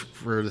 but just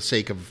for the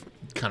sake of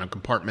kind of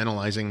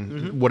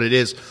compartmentalizing what it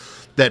is,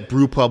 that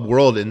brew pub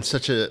world in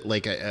such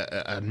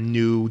a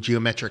new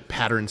geometric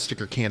pattern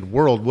sticker canned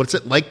world. What's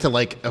it like to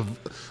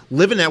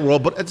live in that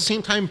world, but at the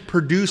same time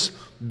produce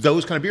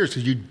those kind of beers?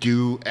 Because you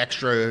do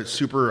extra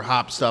super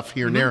hop stuff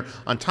here and there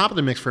on top of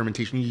the mixed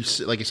fermentation. You,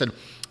 like I said,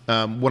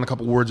 won a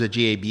couple awards at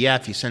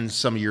GABF. You send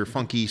some of your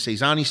funky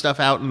Saison stuff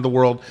out in the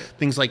world,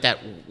 things like that.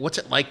 What's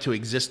it like to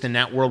exist in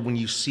that world when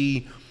you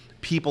see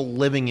people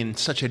living in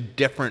such a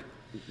different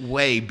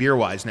way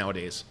beer-wise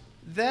nowadays?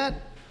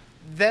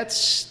 That's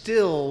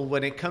still,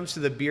 when it comes to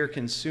the beer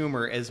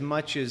consumer, as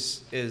much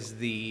as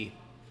the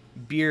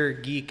beer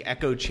geek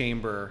echo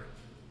chamber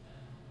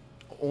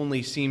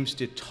only seems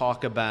to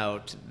talk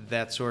about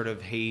that sort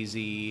of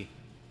hazy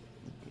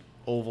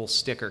oval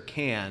sticker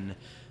can,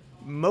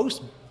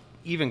 most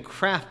even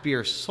craft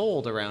beer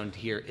sold around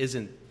here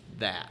isn't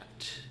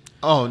that.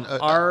 Oh,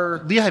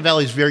 Our Lehigh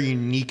Valley is very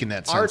unique in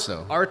that sense,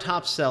 though. Our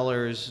top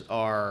sellers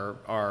are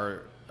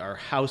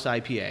House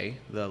IPA,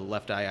 the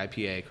Left Eye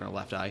IPA, Colonel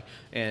Left Eye,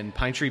 and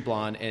Pine Street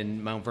Blonde,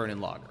 and Mount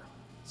Vernon Lager.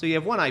 So you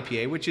have one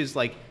IPA, which is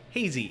like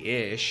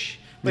hazy-ish,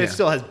 but it Yeah.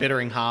 still has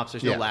bittering hops.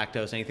 There's no Yeah.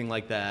 lactose, anything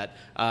like that.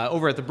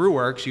 Over at the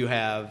Brewworks, you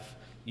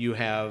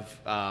have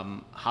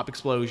Hop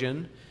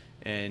Explosion,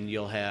 and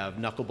you'll have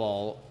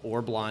Knuckleball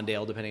or Blonde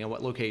Ale, depending on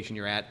what location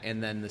you're at,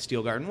 and then the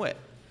Steel Garden Wit.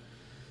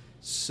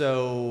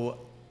 So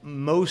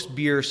most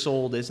beer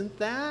sold isn't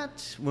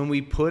that. When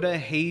we put a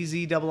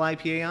hazy double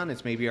IPA on,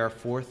 it's maybe our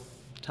 4th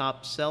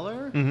top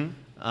seller.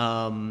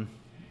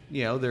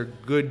 They're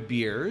good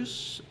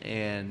beers,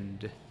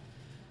 and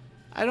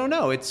I don't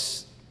know.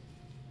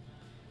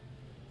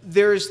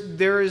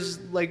 There's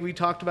like we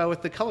talked about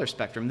with the color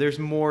spectrum. There's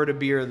more to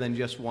beer than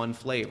just one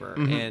flavor,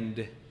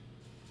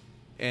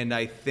 and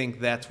I think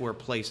that's where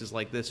places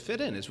like this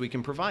fit in, is we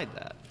can provide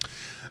that.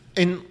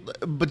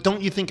 But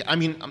don't you think, I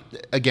mean,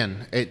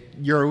 again,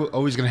 you're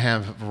always going to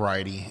have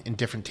variety in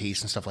different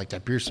tastes and stuff like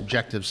that. Beer's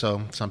subjective,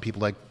 so some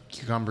people like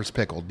cucumbers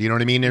pickled. You know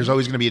what I mean? There's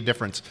always going to be a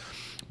difference.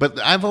 But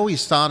I've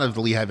always thought of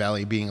the Lehigh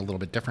Valley being a little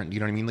bit different.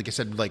 You know what I mean? Like I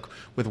said, like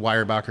with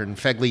Weyerbacher and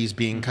Fegley's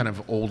being kind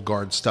of old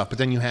guard stuff. But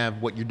then you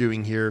have what you're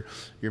doing here,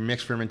 your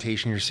mixed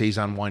fermentation, your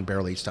Saison wine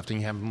barrel aged stuff.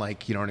 Then you have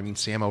you know what I mean,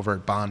 Sam over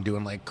at Bond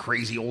doing like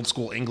crazy old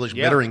school English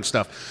bittering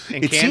stuff.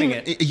 And canning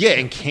it. Yeah,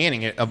 and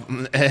canning it.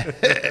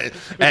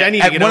 I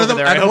need to get over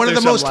there. I hope One of the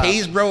there's most some left.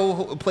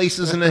 Haze-bro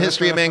places in the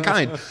history of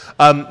mankind.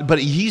 But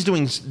he's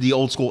doing the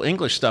old school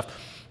English stuff.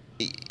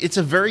 It's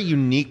a very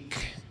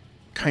unique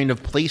kind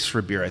of place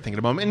for beer, I think, at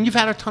the moment. And you've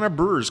had a ton of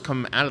brewers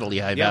come out of the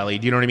Lehigh Valley.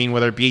 Do you know what I mean?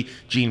 Whether it be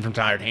Gene from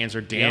Tired Hands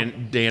or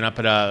Dan up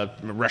at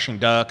Rushing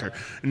Duck,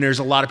 and there's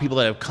a lot of people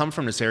that have come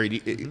from this area.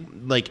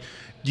 Do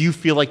you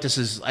feel like this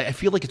is? I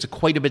feel like it's a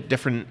quite a bit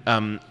different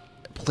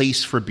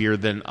place for beer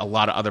than a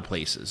lot of other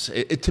places.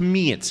 To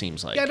me, it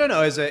seems like. Yeah, I don't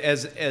know.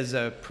 As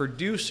a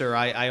producer,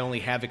 I only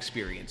have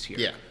experience here.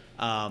 Yeah.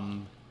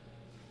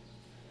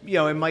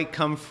 It might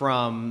come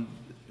from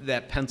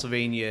that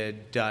Pennsylvania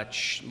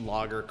Dutch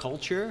lager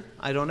culture.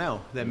 I don't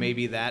know. That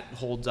maybe that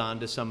holds on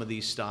to some of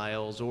these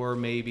styles, or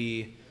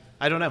maybe,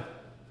 I don't know.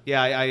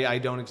 Yeah, I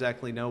don't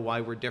exactly know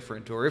why we're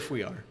different, or if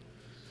we are,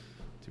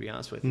 to be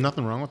honest with you.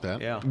 Nothing wrong with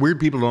that. Yeah. Weird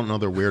people don't know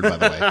they're weird, by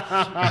the way.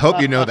 I hope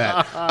you know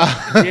that.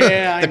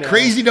 Yeah, I the know.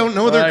 crazy don't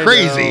know they're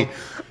crazy.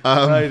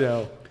 I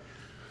know.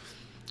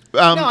 No,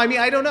 I mean,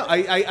 I don't know.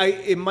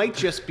 It might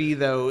just be,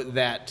 though,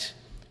 that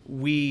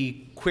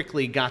we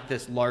quickly got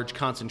this large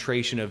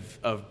concentration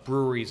of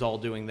breweries all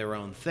doing their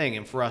own thing.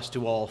 And for us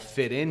to all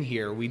fit in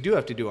here, we do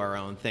have to do our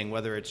own thing,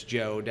 whether it's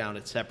Joe down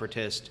at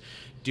Separatist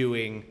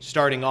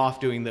starting off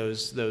doing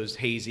those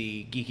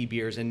hazy, geeky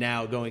beers, and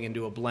now going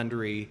into a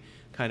blendery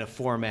kind of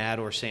format,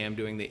 or Sam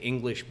doing the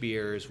English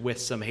beers with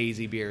some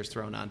hazy beers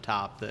thrown on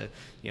top, the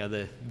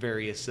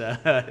various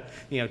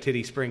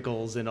titty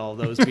sprinkles and all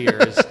those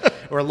beers,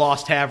 or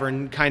Lost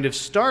Tavern kind of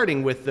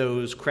starting with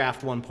those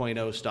craft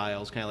 1.0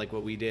 styles, kind of like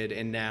what we did,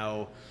 and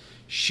now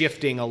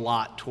shifting a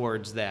lot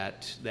towards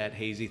that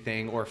hazy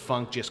thing, or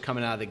Funk just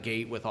coming out of the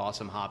gate with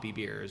awesome hoppy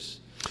beers.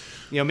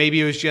 Maybe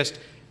it was just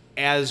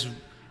as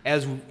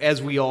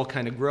we all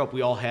kind of grew up,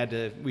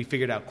 we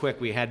figured out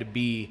quick we had to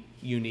be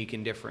unique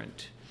and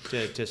different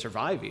to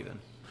survive even.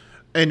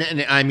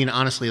 And I mean,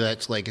 honestly,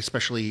 that's like,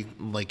 especially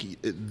like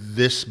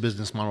this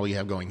business model you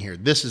have going here.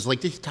 This is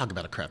like, you talk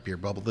about a craft beer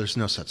bubble. There's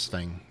no such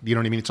thing. You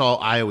know what I mean? It's all,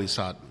 I always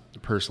thought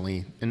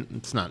personally, and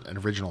it's not an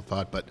original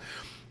thought, but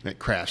that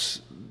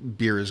craft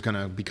beer is going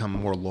to become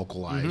more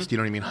localized. You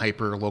know what I mean?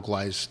 Hyper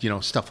localized,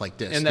 stuff like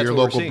this. And that's your what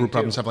we're local seeing, brew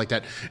pub too. and stuff like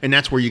that. And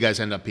that's where you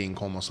guys end up being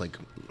almost like,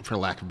 for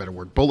lack of a better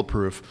word,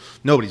 bulletproof.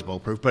 Nobody's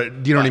bulletproof,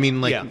 but do you know what I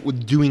mean? Like Yeah.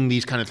 with doing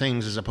these kind of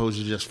things as opposed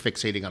to just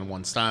fixating on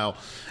one style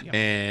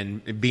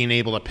and being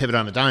able to pivot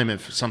on a dime.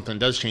 If something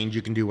does change,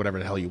 you can do whatever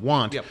the hell you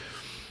want. Yep.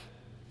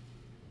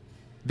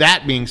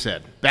 That being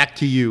said, back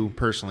to you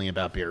personally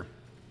about beer.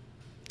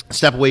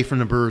 Step away from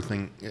the brewer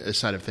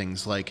side of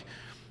things. Like,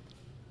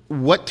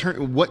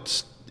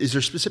 is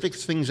there specific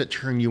things that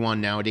turn you on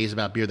nowadays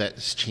about beer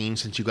that's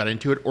changed since you got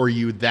into it, or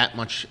you have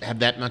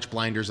that much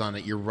blinders on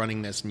it? You're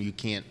running this and you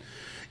can't.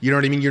 You know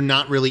what I mean? You're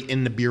not really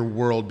in the beer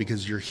world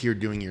because you're here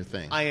doing your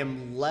thing. I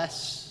am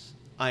less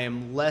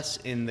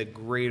in the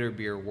greater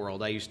beer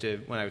world. I used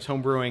to, when I was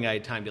home brewing, I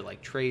had time to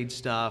like trade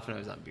stuff, and I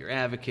was on Beer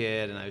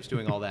Advocate, and I was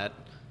doing all that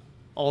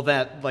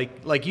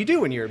like you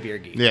do when you're a beer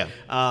geek. Yeah.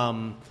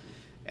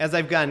 As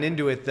I've gotten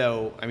into it,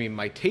 though, I mean,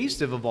 my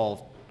tastes have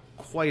evolved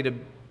quite a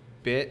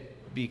bit,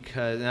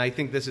 because, and I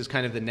think this is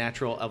kind of the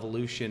natural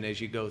evolution as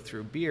you go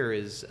through beer,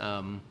 is,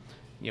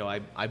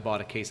 I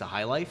bought a case of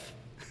High Life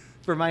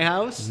for my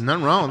house. There's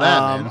nothing wrong with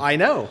that, man. I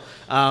know,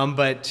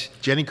 but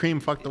Jenny Cream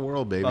fucked the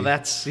world, baby. well,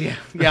 that's I'm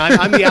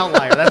the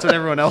outlier. That's what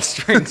everyone else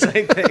drinks,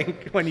 I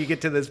think, when you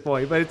get to this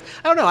point. But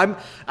I don't know.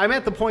 I'm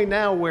at the point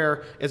now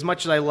where, as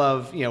much as I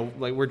love,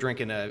 like we're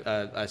drinking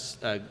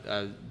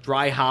a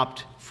dry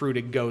hopped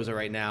fruited Goza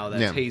right now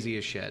that's hazy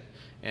as shit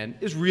and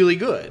is really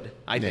good,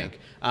 I think.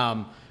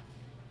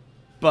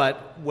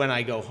 But when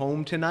I go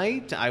home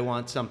tonight, I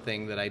want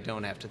something that I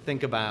don't have to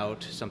think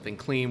about, something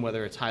clean,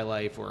 whether it's High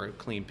Life or a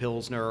clean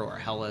Pilsner or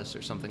Helles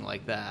or something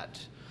like that.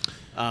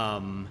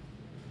 And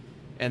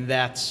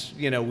that's,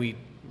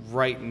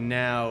 right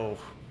now,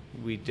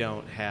 we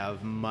don't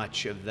have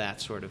much of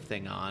that sort of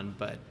thing on,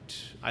 but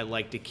I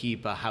like to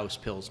keep a house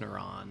Pilsner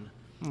on.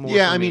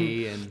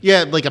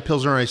 Like a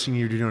Pilsner. I seen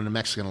you doing a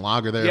Mexican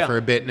lager there for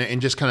a bit,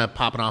 and just kind of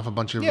popping off a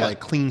bunch of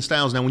like clean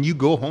styles. Now, when you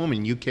go home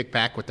and you kick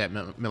back with that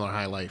Miller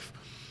High Life,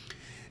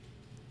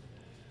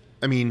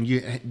 I mean,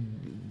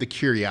 the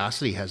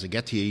curiosity has to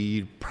get to you.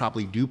 You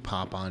probably do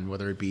pop on,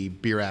 whether it be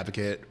Beer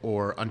Advocate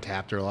or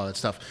Untapped or a lot of that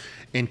stuff,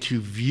 and to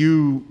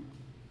view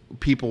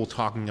people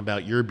talking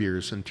about your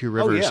beers and Two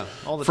Rivers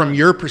all the from time.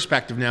 your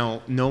perspective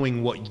now,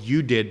 knowing what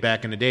you did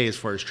back in the day as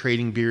far as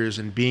trading beers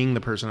and being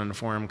the person on the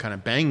forum kind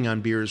of banging on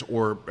beers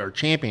or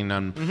championing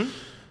them.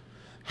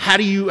 How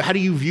do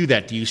you view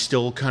that? Do you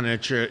still kind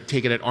of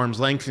take it at arm's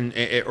length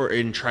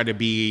and try to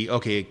be,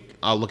 okay,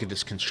 I'll look at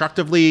this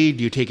constructively?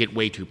 Do you take it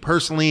way too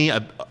personally?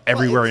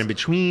 Everywhere in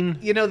between?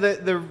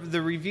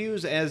 The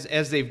reviews,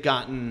 as they've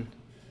gotten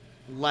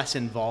less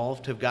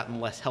involved, have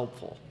gotten less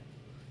helpful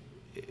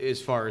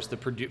as far as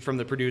from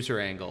the producer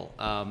angle.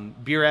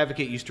 Beer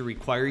Advocate used to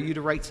require you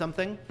to write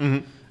something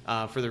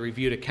for the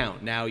review to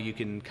count. Now you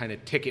can kind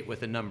of tick it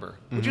with a number,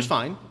 which is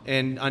fine.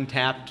 And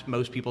Untapped,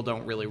 most people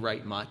don't really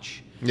write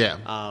much.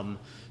 Yeah.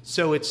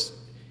 So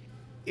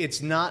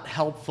it's not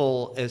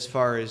helpful as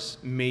far as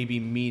maybe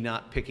me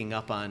not picking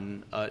up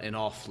on an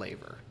off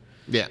flavor.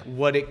 Yeah.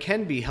 What it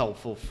can be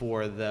helpful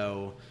for,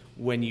 though,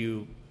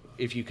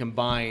 if you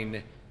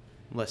combine,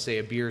 let's say,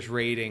 a beer's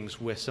ratings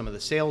with some of the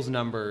sales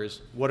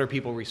numbers, what are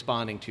people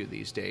responding to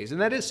these days?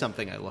 And that is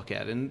something I look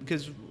at, and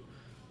because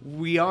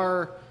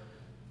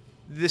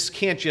this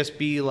can't just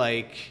be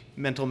like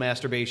mental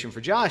masturbation for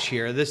Josh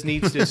here. This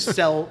needs to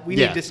sell. We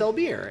need to sell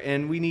beer,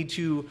 and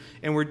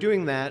we're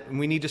doing that, and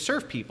we need to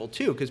serve people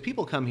too, because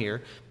people come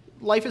here.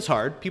 Life is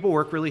hard. People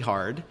work really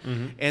hard,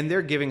 and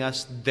they're giving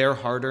us their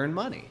hard-earned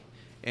money,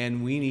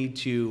 and we need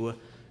to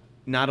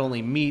not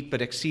only meet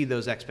but exceed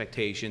those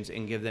expectations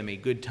and give them a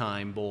good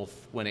time,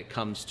 both when it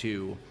comes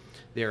to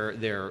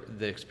the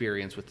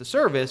experience with the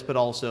service, but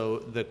also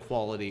the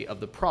quality of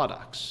the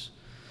products.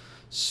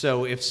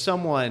 So if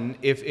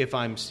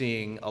I'm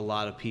seeing a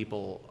lot of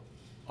people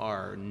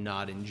are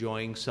not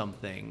enjoying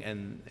something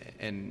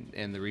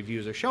and the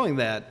reviews are showing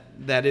that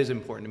is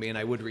important to me, and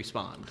I would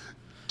respond.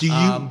 Do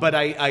you? But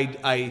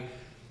I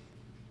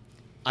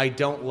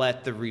don't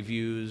let the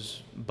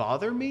reviews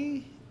bother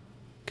me,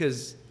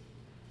 because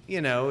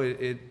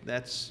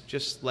that's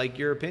just like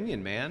your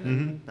opinion, man.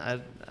 And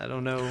I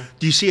don't know.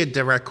 Do you see a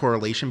direct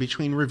correlation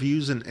between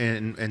reviews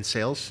and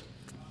sales?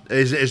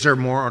 Is there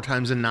more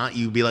times than not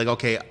you'd be like,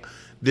 okay,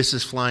 this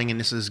is flying and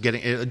this is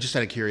getting, just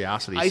out of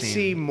curiosity? I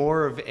see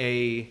more of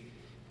a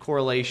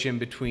correlation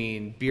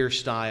between beer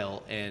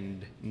style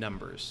and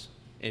numbers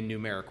and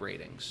numeric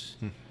ratings.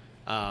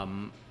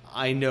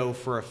 I know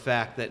for a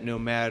fact that no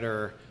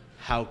matter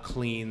how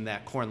clean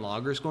that corn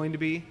lager is going to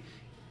be,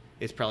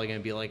 it's probably going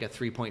to be like a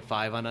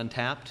 3.5 on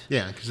Untappd.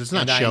 Yeah, because it's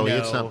not showy.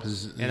 It's not.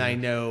 And I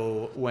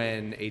know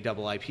when a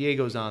double IPA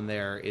goes on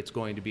there, it's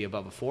going to be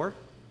above a 4,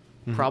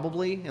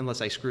 probably,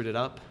 unless I screwed it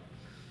up.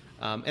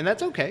 And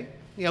that's okay,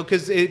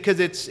 because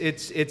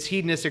it's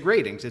hedonistic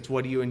ratings. It's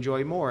what do you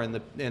enjoy more, and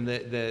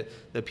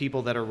the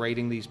people that are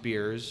rating these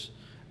beers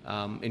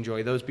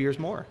enjoy those beers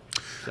more.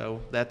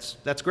 So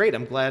that's great.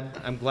 I'm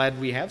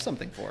glad we have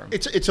something for them.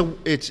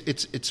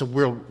 It's a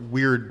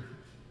weird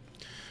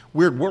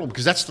world,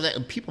 because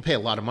people pay a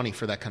lot of money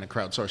for that kind of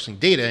crowdsourcing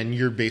data, and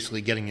you're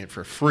basically getting it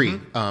for free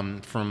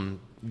from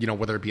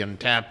whether it be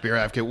Untappd, Beer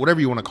Advocate, whatever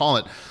you want to call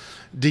it.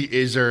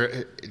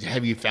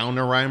 Have you found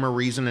a rhyme or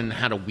reason in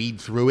how to weed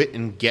through it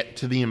and get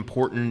to the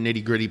important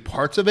nitty gritty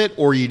parts of it,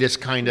 or you just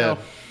kind of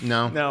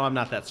no? I'm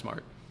not that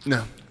smart.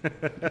 No,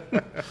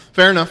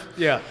 fair enough.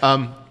 Yeah.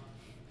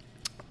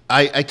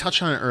 I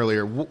touched on it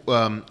earlier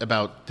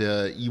about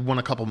you won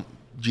a couple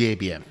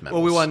GABF medals.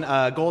 Well, we won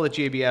gold at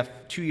GABF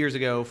 2 years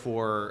ago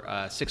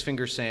for Six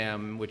Finger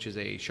Sam, which is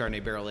a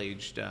Chardonnay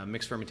barrel-aged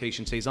mixed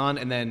fermentation saison,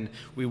 and then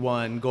we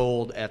won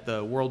gold at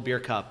the World Beer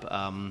Cup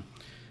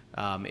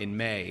in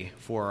May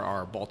for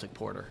our Baltic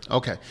Porter.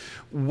 Okay,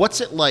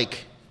 what's it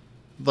like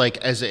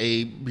as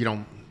a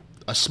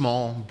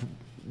small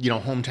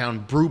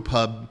hometown brew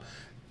pub?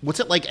 What's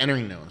it like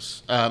entering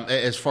those,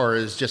 as far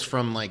as just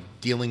from like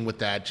dealing with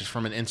that, just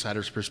from an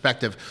insider's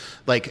perspective?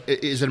 Like,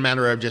 is it a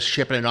matter of just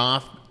shipping it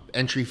off,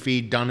 entry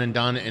fee, done, and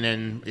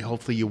then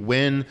hopefully you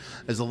win?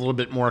 Is it a little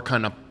bit more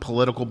kind of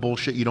political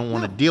bullshit you don't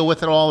want to deal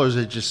with at all, or is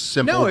it just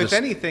simple? No, if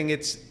anything,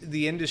 it's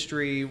the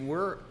industry.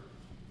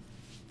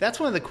 That's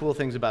one of the cool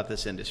things about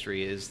this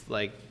industry is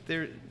like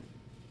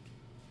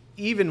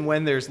even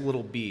when there's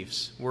little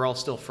beefs, we're all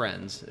still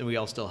friends and we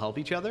all still help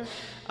each other.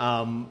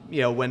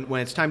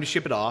 When it's time to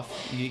ship it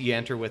off, you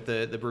enter with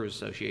the Brewers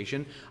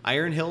Association.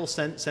 Iron Hill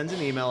sends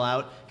an email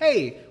out.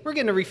 Hey, we're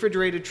getting a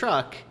refrigerated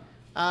truck.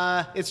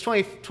 It's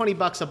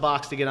 $20 a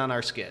box to get on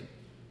our skid.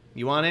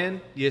 You want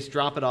in? You just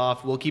drop it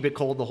off. We'll keep it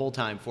cold the whole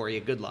time for you.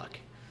 Good luck.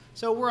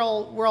 So we're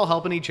all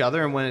helping each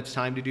other, and when it's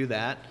time to do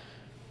that,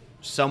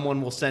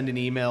 someone will send an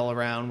email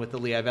around with the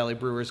Lehigh Valley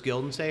Brewers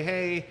Guild and say,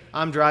 hey,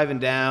 I'm driving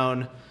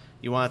down.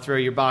 You want to throw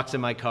your box in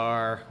my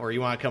car, or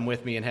you want to come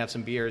with me and have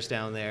some beers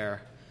down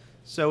there?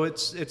 So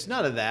it's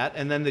none of that.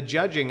 And then the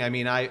judging, I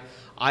mean, I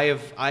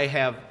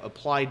have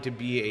applied to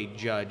be a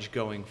judge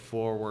going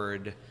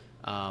forward.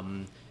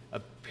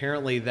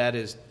 Apparently that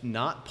is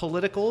not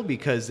political,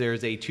 because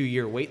there's a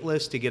 2-year wait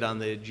list to get on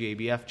the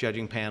GABF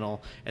judging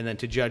panel, and then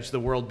to judge the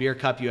World Beer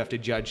Cup, you have to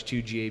judge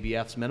 2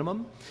 GABFs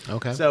minimum.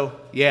 Okay. So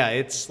yeah,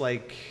 it's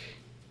like,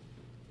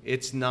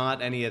 it's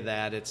not any of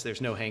that.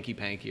 There's no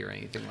hanky-panky or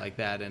anything like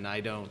that, and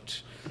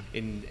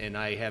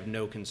I have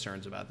no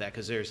concerns about that,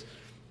 because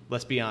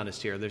let's be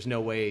honest here, there's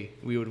no way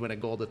we would win a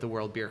gold at the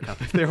World Beer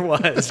Cup if there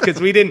was, because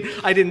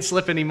I didn't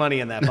slip any money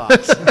in that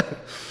box.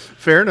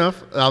 Fair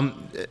enough.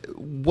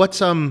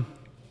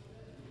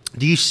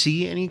 Do you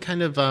see any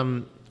kind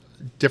of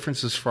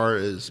difference as far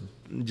as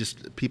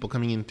just people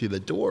coming in through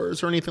the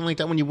doors or anything like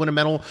that when you win a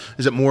medal?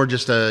 Is it more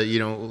just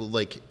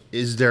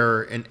is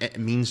there a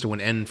means to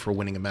an end for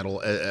winning a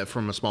medal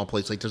from a small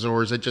place like this,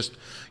 or is it just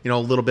a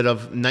little bit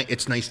of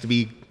it's nice to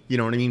be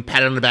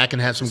patted on the back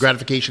and have some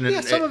gratification? Yeah,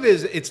 some of it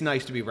is it's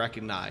nice to be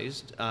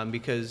recognized,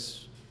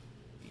 because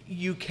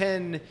you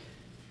can.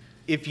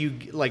 If you,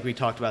 like we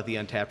talked about the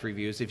Untappd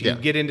reviews, if you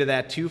get into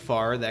that too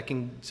far, that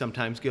can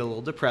sometimes get a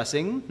little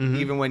depressing,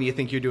 even when you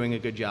think you're doing a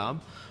good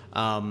job.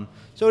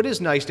 So it is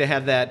nice to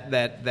have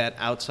that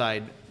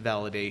outside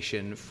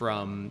validation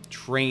from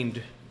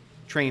trained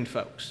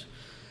folks.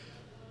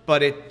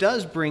 But it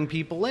does bring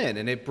people in,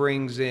 and it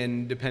brings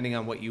in, depending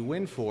on what you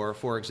win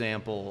for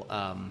example,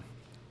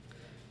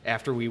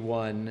 after we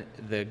won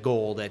the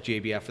gold at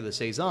JBF for the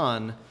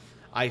Saison,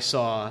 I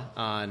saw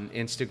on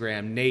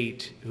Instagram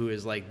Nate, who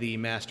is like the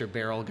master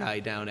barrel guy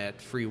down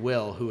at Free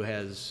Will, who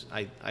has,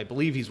 I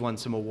believe he's won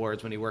some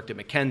awards when he worked at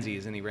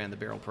Mackenzie's and he ran the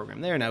barrel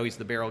program there. Now he's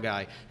the barrel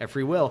guy at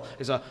Free Will.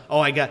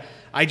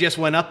 I just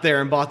went up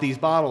there and bought these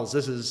bottles.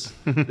 This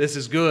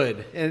is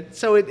good. And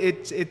so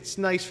it's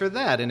nice for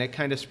that, and it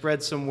kind of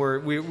spread some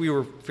word. We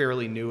were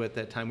fairly new at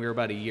that time. We were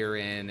about a year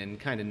in and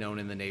kind of known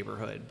in the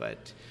neighborhood,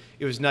 but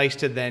it was nice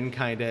to then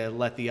kind of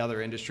let the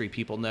other industry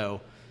people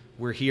know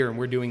we're here and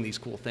we're doing these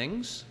cool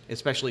things,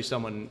 especially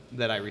someone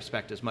that I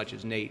respect as much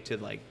as Nate, to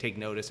like take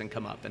notice and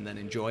come up and then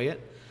enjoy it.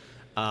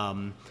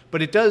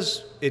 But it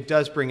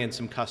does bring in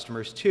some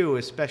customers too,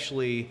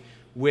 especially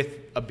with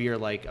a beer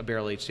like a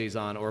barrel-aged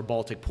Saison or a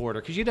Baltic Porter,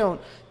 because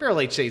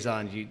barrel-aged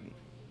Saison,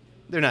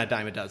 they're not a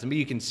dime a dozen, but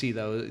you can see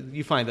those,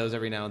 you find those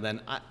every now and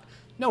then.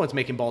 No one's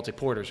making Baltic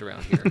Porters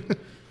around here.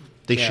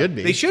 They should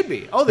be. They should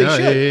be. Oh, they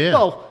should. Yeah.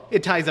 Well,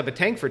 it ties up a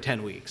tank for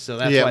 10 weeks, so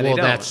that's why they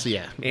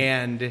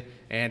don't.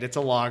 And it's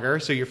a lager,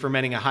 so you're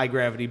fermenting a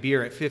high-gravity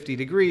beer at 50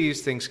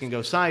 degrees. Things can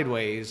go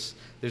sideways.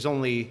 There's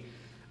only,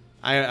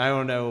 I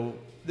don't know,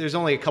 there's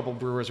only a couple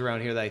brewers around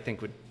here that I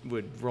think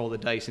would roll the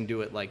dice and do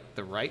it like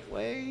the right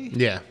way.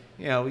 Yeah.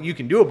 You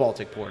can do a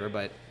Baltic Porter,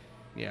 but,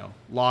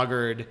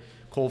 lagered,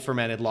 cold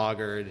fermented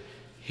lagered,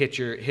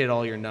 hit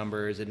all your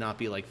numbers and not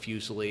be like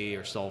Fuseli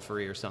or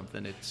sulfury or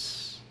something.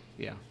 It's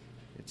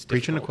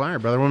Preaching to difficult. choir,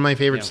 brother. One of my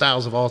favorite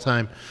styles of all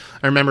time.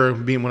 I remember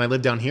when I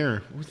lived down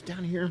here. Was it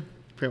down here? I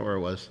forget where it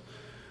was.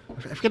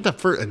 I forget the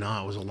first.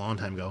 No, it was a long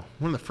time ago.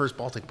 One of the first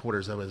Baltic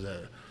Porters that was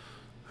a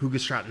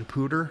Hugestraten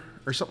Puder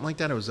or something like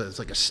that. It was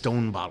like a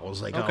stone bottle. It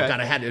was like, Okay. oh, God,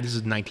 I had it. This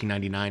is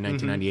 1999,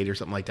 1998 or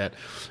something like that.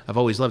 I've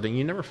always loved it.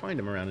 You never find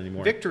them around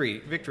anymore.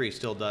 Victory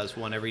still does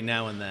one every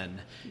now and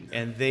then.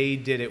 And they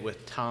did it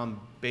with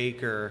Tom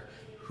Baker,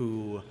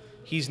 who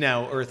he's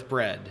now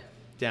Earthbred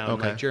down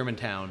like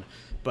Germantown.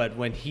 But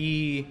when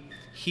he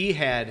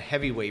had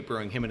Heavyweight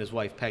Brewing, him and his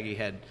wife Peggy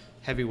had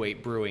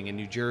Heavyweight Brewing in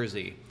New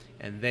Jersey,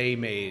 and they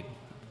made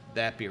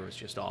that beer was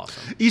just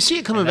awesome. You see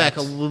it coming back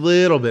a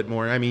little bit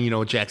more. I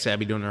mean, Jack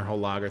Sabby doing their whole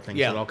lager thing.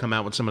 Yeah. So they'll come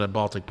out with some of the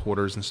Baltic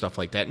Porters and stuff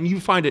like that. And you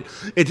find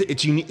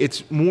it's unique.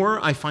 It's more,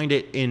 I find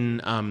it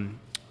in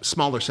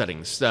smaller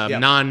settings,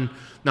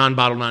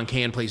 non-bottle,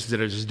 non-can places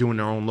that are just doing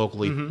their own local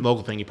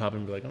thing. You pop in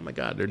and be like, oh my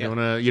God, they're doing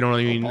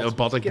a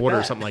Baltic Porter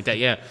or something like that.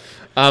 Yeah.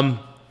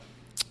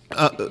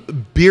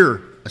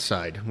 Beer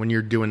aside, when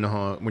you're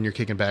when you're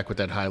kicking back with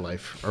that High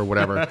Life or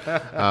whatever,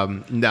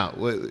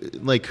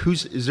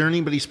 is there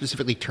anybody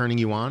specifically turning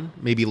you on,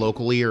 maybe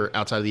locally or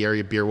outside of the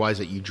area, beer wise,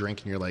 that you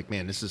drink and you're like,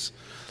 man, this is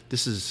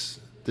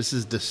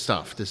the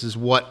stuff. This is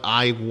what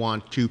I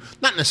want to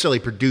not necessarily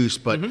produce,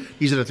 but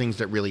these are the things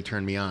that really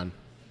turn me on.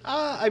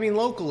 I mean,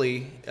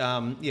 locally,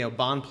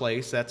 Bond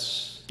Place,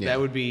 that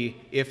would be,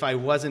 if I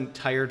wasn't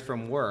tired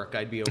from work,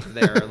 I'd be over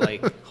there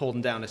like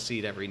holding down a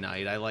seat every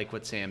night. I like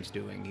what Sam's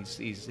doing.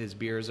 His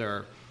beers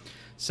are,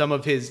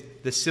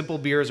 the simple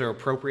beers are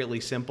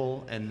appropriately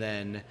simple, and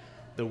then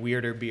the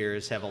weirder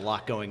beers have a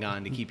lot going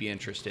on to keep you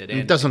interested.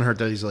 And it doesn't hurt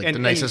that he's like the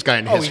nicest guy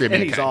in the history of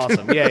mankind. And he's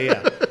awesome.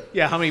 Yeah.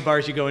 Yeah, how many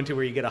bars you go into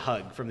where you get a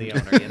hug from the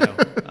owner,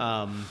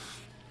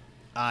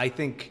 I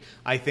think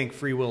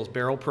Free Will's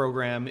barrel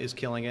program is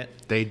killing it.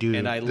 They do.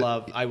 And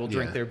I will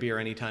drink their beer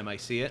anytime I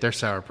see it. Their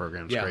sour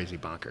program's crazy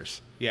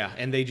bonkers. Yeah,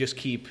 and they just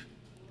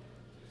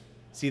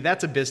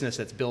that's a business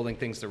that's building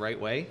things the right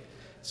way.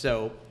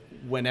 So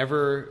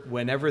whenever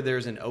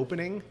there's an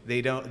opening,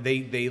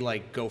 they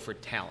like go for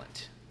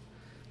talent.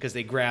 Because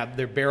they grab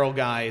their barrel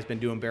guy has been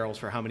doing barrels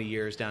for how many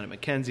years down at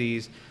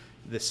Mackenzie's.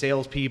 The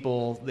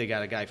salespeople, they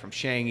got a guy from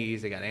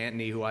Shangy's. They got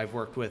Anthony, who I've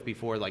worked with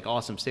before, like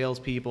awesome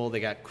salespeople.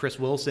 They got Chris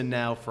Wilson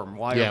now from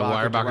Weyerbacher. Yeah,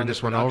 Weyerbacher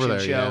just went over there.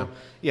 Show.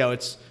 Yeah,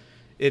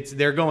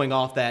 they're going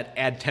off that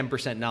add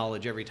 10%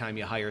 knowledge every time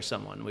you hire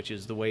someone, which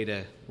is the way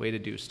to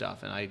do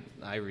stuff, and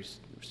I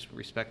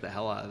respect the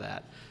hell out of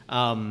that.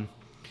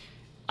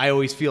 I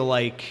always feel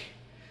like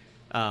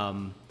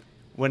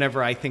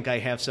whenever I think I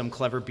have some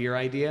clever beer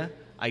idea,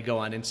 I go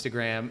on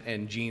Instagram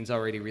and Gene's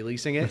already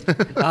releasing it.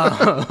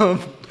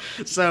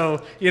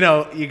 So, you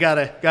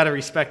gotta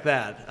respect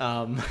that.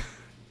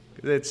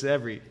 It's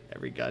every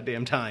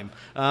goddamn time.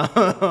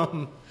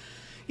 Outside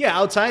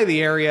of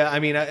the area, I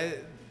mean,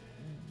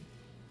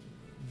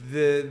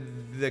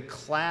 the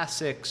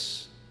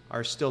classics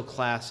are still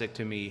classic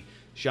to me.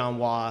 Jean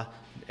Roy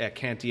at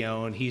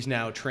Cantillon, he's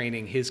now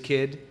training his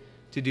kid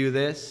to do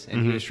this,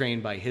 and he was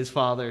trained by his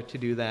father to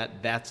do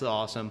that. That's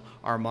awesome.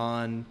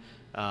 Armand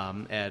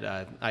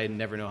I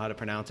never know how to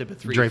pronounce it, but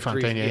Dre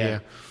Fontaine,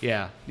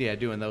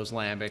 doing those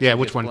lambics. Yeah,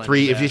 which one?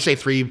 Three. If you say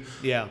three,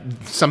 yeah,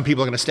 some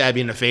people are going to stab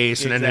you in the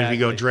face, and then if you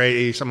go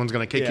Dre, someone's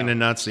going to kick you in the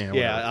nuts.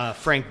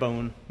 Frank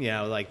Bone,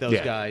 like those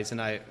guys,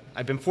 and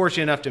I've been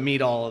fortunate enough to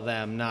meet all of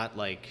them. Not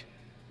like,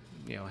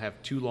 have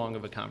too long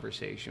of a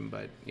conversation,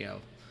 but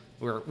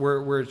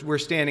we're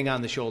standing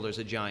on the shoulders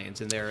of giants,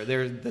 and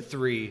they're the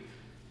three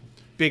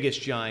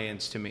biggest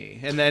giants to me,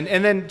 and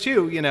then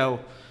too,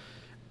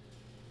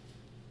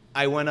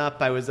 I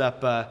was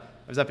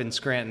up in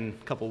Scranton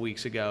a couple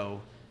weeks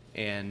ago,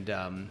 and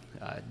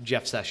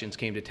Jeff Sessions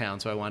came to town,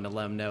 so I wanted to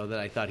let him know that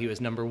I thought he was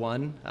number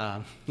one,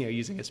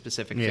 using a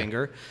specific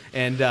finger.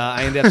 And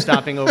I ended up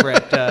stopping over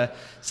at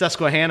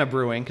Susquehanna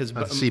Brewing because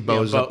see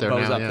Bo's up there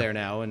now. There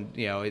now, and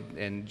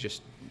and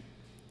just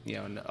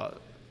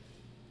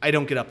I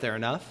don't get up there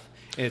enough,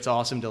 and it's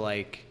awesome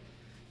to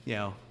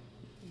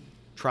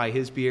try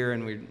his beer,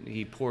 and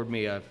he poured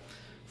me a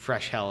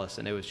fresh Helles,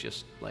 and it was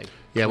just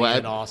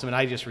and awesome, and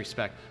I just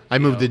respect. I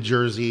moved to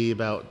Jersey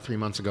about 3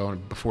 months ago,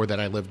 and before that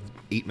I lived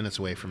 8 minutes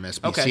away from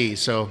SBC,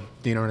 so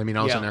you know what I mean?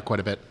 I was in there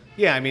quite a bit.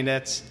 Yeah, I mean,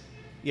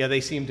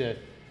 they seem to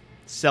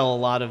sell a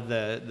lot of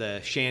the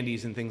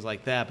shandies and things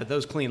like that, but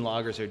those clean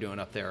lagers they're doing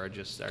up there are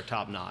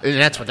top notch. And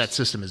that's what that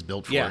system is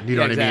built for. Yeah, you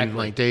know what exactly.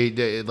 I mean?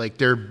 They like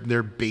their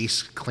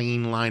base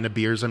clean line of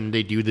beers. I mean,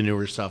 they do the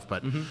newer stuff,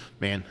 but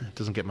man, it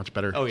doesn't get much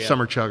better. Oh, yeah.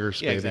 Summer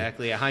chuggers. Yeah, baby.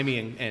 exactly. Yeah, Jaime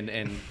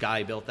and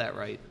Guy built that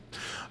right.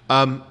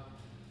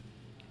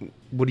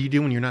 What do you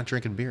do when you're not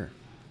drinking beer?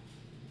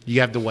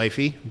 You have the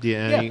wifey?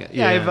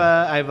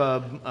 I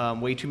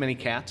have way too many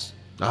cats.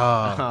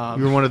 Oh,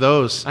 you're one of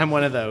those. I'm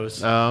one of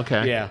those. Oh,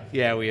 okay.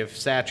 Yeah. We have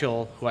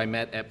Satchel, who I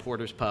met at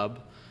Porter's Pub,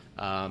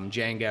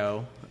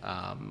 Django,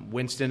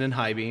 Winston and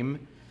Highbeam,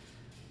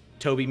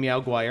 Toby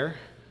Meowguire,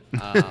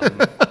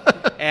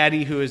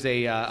 Addie, who is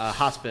a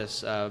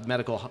hospice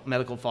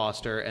medical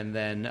foster, and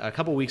then a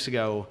couple weeks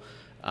ago,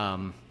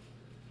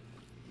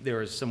 there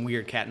was some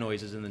weird cat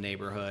noises in the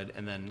neighborhood,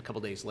 and then a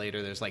couple days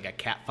later, there's like a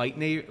cat fight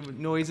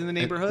noise in the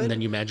neighborhood. And then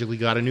you magically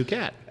got a new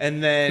cat.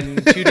 And then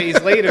 2 days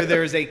later,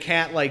 there's a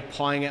cat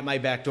pawing at my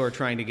back door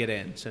trying to get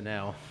in. So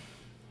now,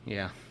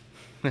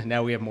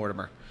 now we have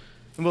Mortimer.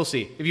 And we'll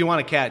see. If you want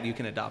a cat, you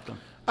can adopt him.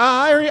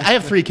 I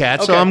have 3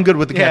 cats, so Okay. I'm good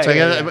with the cats. Yeah,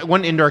 I got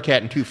 1 indoor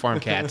cat and 2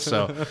 farm cats.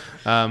 So Do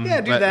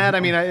that.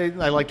 I mean,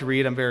 I like to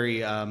read. I'm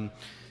very...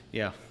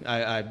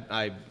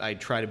 I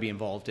try to be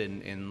involved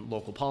in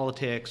local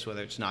politics,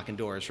 whether it's knocking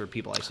doors for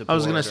people I support. I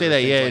was going to say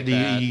that.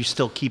 Yeah, Like you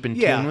still keep in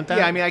tune with that?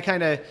 Yeah, I mean,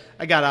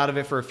 I got out of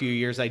it for a few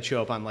years. I'd show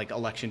up on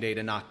election day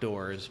to knock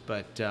doors,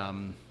 but I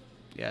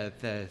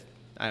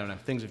don't know.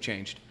 Things have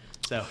changed.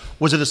 So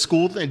was it a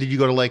school thing? Did you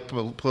go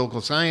to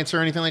political science or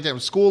anything like that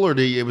with school, or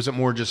was it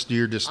more just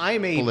you're just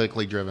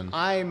politically driven?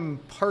 I'm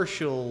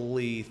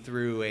partially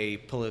through a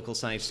political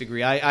science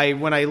degree. I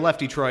when I left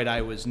Detroit,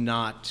 I had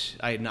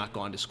not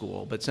gone to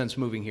school, but since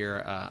moving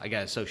here, I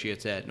got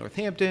associates at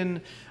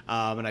Northampton,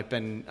 and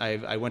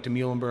I went to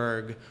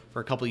Muhlenberg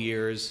for a couple of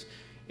years,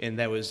 and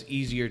that was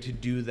easier to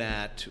do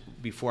that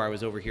before I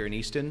was over here in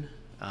Easton,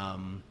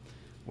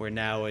 where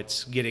now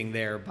it's getting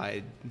there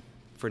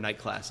for night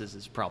classes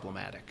is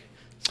problematic.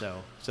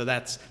 So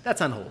that's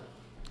on hold.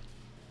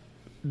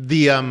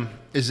 The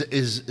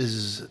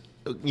is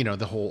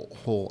the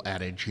whole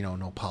adage,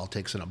 no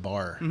politics in a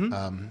bar.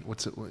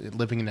 What's it,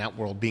 living in that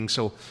world, being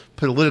so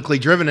politically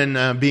driven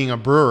and being a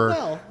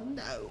brewer?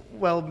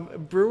 Well,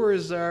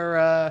 brewers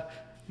are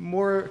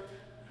more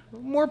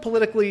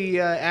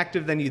politically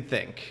active than you'd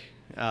think,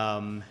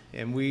 and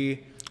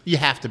we. You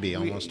have to be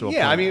almost to a point.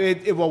 Yeah, I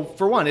mean, well,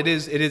 for one, it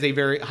is a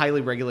very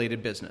highly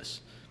regulated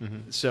business.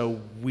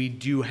 So we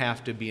do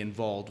have to be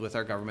involved with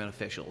our government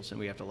officials, and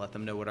we have to let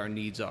them know what our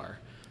needs are.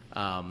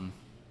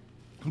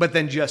 But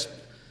then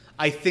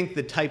I think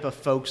the type of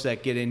folks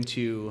that get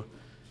into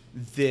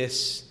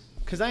this,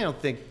 because I don't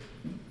think,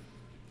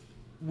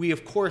 we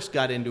of course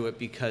got into it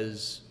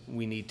because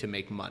we need to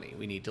make money,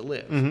 we need to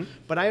live.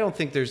 But I don't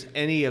think there's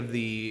any of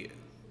the,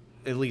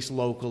 at least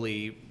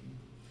locally,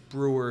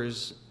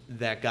 brewers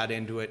that got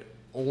into it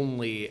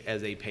only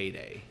as a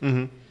payday.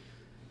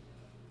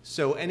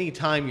 So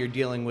anytime you're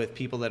dealing with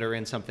people that are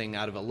in something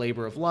out of a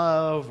labor of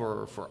love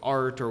or for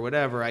art or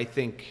whatever, I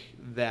think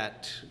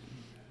that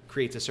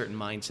creates a certain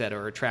mindset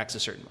or attracts a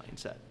certain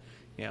mindset.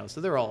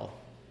 So they're all,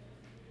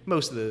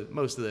 most of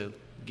the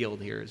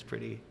guild here is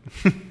pretty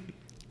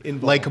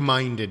involved.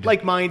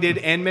 Like-minded,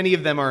 and many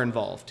of them are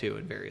involved too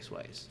in various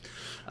ways.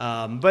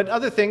 But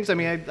other things, I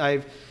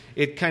mean,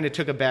 it kind of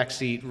took a back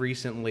seat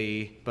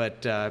recently,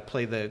 but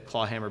play the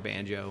clawhammer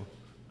banjo,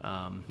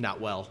 not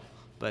well,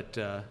 but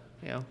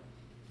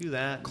do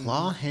that.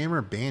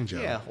 Clawhammer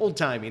banjo. Yeah, old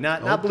timey,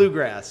 not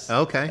bluegrass.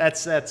 Okay,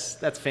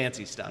 that's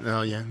fancy stuff.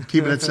 Oh yeah,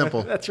 keeping it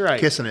simple. That's right.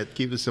 Kissing it,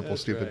 keep it simple,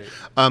 That's stupid.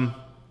 Right.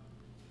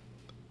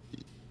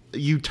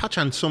 You touch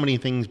on so many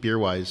things beer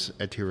wise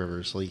at Two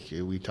Rivers, like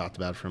we talked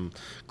about, from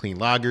clean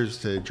lagers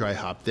to dry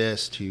hop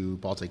this to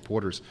Baltic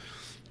porters.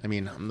 I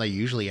mean, I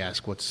usually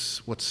ask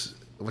what's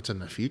in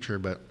the future,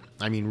 but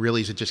I mean, really,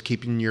 is it just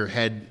keeping your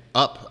head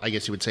up, I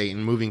guess you would say,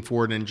 and moving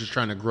forward and just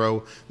trying to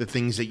grow the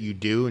things that you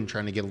do and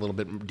trying to get a little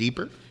bit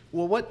deeper?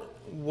 Well,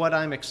 what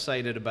I'm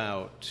excited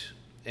about,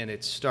 and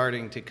it's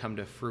starting to come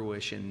to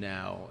fruition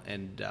now,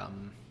 and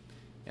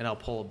I'll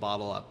pull a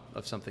bottle up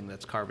of something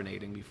that's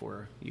carbonating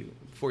before you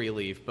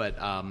leave, but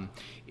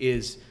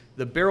is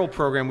the barrel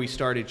program we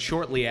started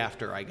shortly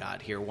after I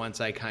got here.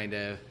 Once I kind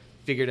of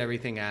figured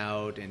everything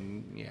out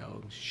and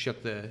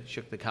shook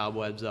the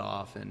cobwebs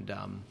off, and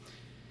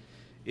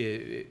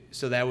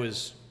so that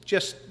was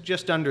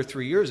just under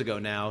 3 years ago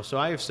now. So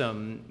I have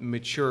some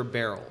mature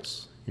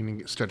barrels. You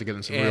can start to get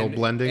in some real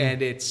blending,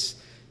 and it's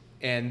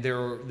and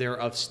they're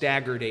of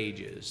staggered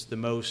ages.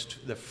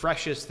 The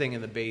freshest thing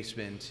in the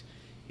basement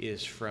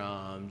is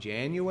from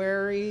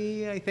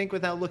January, I think,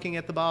 without looking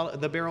at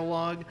the barrel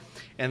log,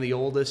 and the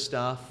oldest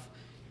stuff,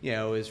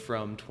 is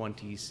from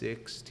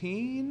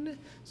 2016.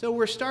 So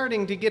we're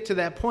starting to get to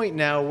that point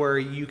now where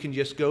you can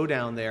just go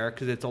down there,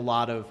 because it's a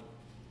lot of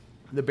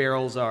the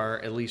barrels are,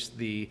 at least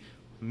the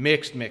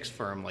mixed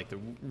firm, like the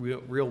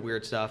real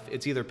weird stuff.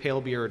 It's either pale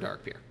beer or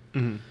dark beer,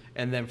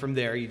 and then from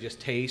there you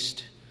just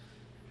taste,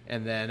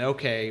 and then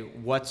okay,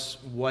 what's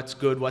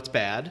good, what's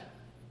bad,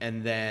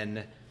 and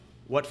then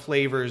what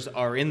flavors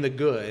are in the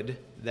good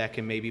that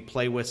can maybe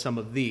play with some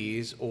of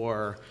these,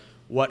 or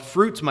what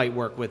fruits might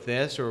work with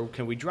this, or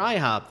can we dry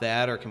hop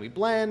that, or can we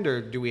blend,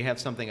 or do we have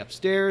something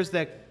upstairs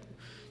that,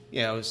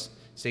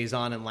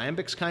 Saison and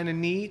Lambic's kind of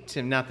neat,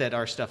 and not that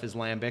our stuff is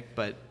Lambic,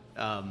 but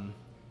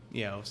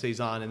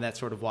Saison and that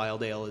sort of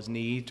wild ale is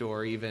neat,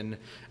 or even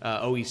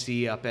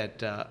OEC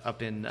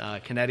up in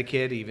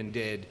Connecticut even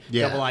did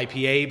double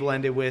IPA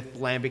blended with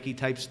Lambic-y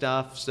type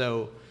stuff.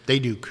 So they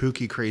do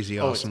kooky, crazy,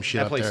 awesome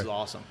shit up there. That place is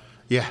awesome.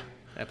 Yeah.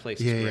 That place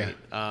is great.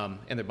 And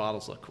their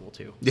bottles look cool,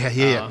 too.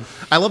 Yeah.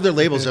 I love their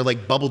labels. They're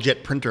like bubble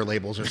jet printer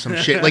labels or some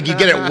shit. Like, you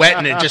get it wet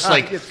and it just,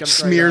 like,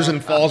 smears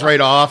and falls right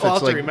off. I'll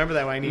have to remember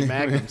that when I need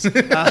magnums.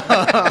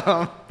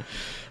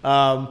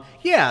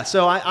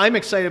 So I'm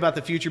excited about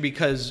the future,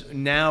 because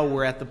now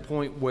we're at the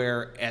point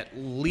where at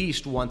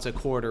least once a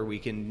quarter we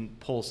can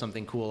pull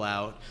something cool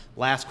out.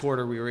 Last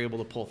quarter we were able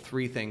to pull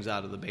 3 things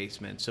out of the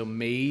basement. So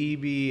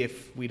maybe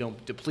if we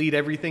don't deplete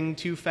everything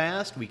too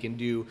fast, we can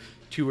do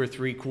 2 or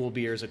 3 cool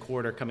beers a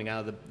quarter coming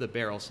out of the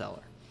barrel cellar.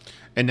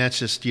 And that's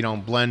just,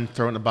 blend,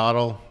 throw it in a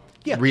bottle,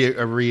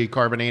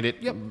 recarbonate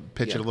it,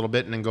 pitch it a little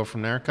bit, and then go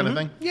from there kind of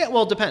thing? Yeah,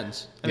 well, it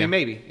depends. I mean,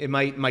 maybe. It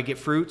might get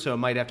fruit, so it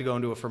might have to go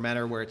into a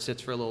fermenter where it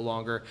sits for a little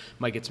longer.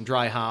 Might get some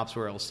dry hops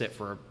where it'll sit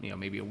for,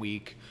 maybe a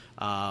week.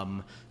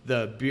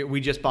 The beer, we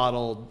just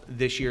bottled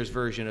this year's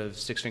version of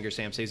Six Finger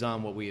Sam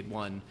Saison, what we had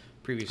won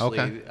previously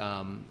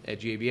at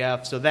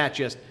GABF. So that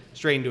just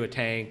straight into a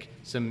tank,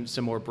 some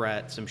more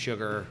Brett, some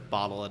sugar,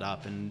 bottle it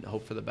up, and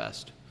hope for the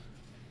best.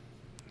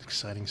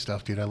 Exciting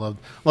stuff, dude. I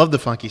love the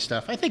funky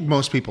stuff. I think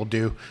most people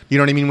do. You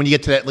know what I mean? When you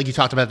get to that, like you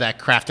talked about that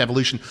craft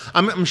evolution,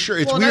 I'm sure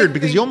it's weird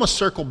because you almost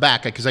circle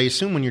back, because I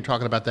assume when you're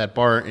talking about that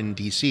bar in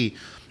DC,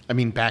 I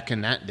mean, back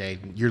in that day,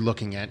 you're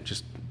looking at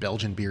just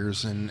Belgian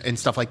beers and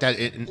stuff like that.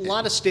 A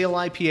lot of stale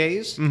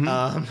IPAs,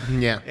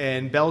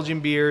 and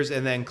Belgian beers,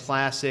 and then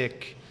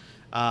classic,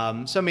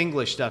 some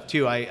English stuff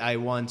too. I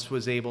once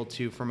was able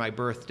to, for my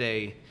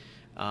birthday,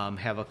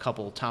 have a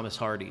couple Thomas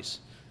Hardys.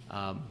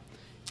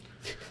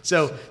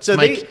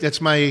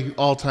 That's my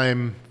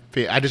all-time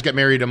favorite. I just got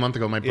married a month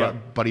ago. My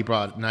buddy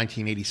brought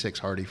 1986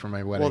 Hardy for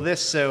my wedding. Well,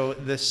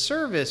 the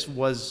service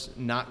was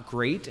not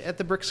great at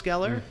the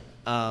Brickskeller,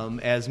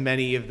 as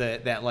many of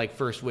that like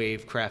first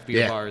wave craft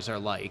beer bars are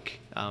like.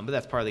 But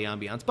that's part of the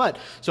ambiance. But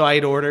so I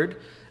had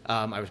ordered.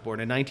 I was born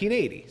in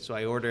 1980, so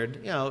I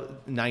ordered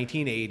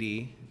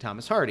 1980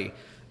 Thomas Hardy.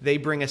 They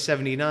bring a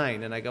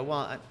 79, and I go,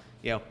 well,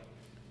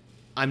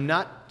 I'm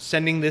not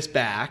sending this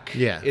back.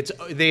 Yeah.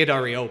 They had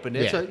already opened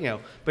it,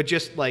 so, but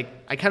just like,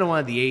 I kind of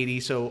wanted the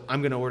 80, so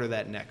I'm going to order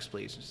that next,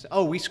 please. Say,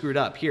 oh, we screwed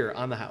up here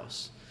on the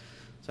house.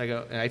 So I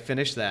go, and I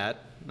finish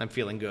that. I'm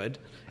feeling good.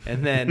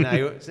 And then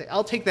I say,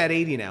 I'll take that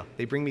 80 now.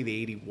 They bring me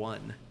the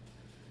 81.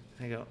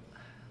 I go,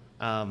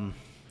 I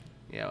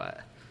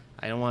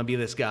don't want to be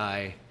this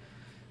guy.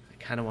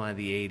 I kind of wanted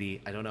the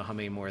 80. I don't know how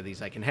many more of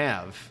these I can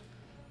have.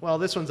 Well,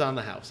 this one's on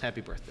the house.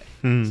 Happy birthday.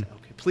 So,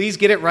 okay, please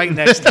get it right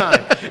next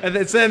time. and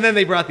then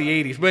they brought the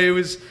 80s. But it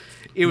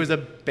was a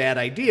bad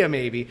idea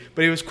maybe,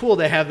 but it was cool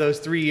to have those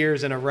 3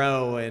 years in a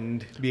row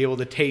and be able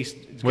to taste,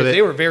 because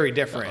they were very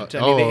different. I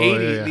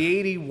mean, the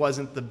 80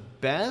 wasn't the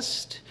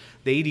best.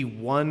 The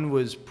 81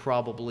 was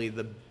probably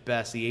the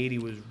best. The 80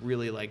 was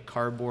really like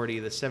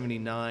cardboardy. The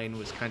 79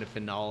 was kind of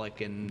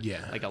phenolic and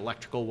like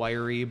electrical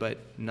wiry, but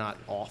not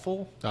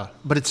awful.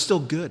 But it's still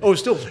good. Oh,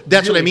 it's still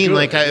That's really what I mean. Good.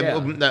 Like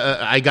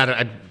I got it.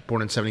 I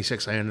born in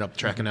 76. I ended up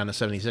tracking down to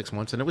 76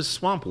 once, and it was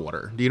swamp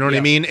water. Do you know what I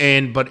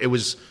mean? But it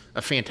was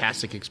a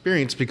fantastic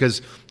experience,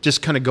 because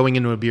just kind of going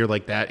into a beer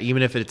like that,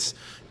 even if it's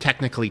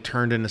technically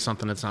turned into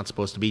something that's not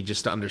supposed to be,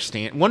 just to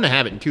understand, one, to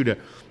have it, and two, to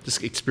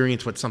just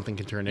experience what something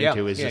can turn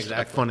into is just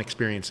a fun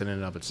experience in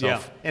and of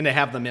itself. Yeah, and to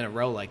have them in a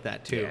row like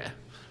that too.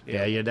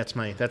 Yeah.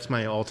 That's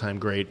my all-time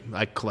great.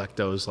 I collect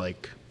those.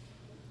 Like,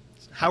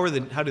 how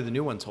do the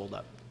new ones hold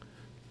up?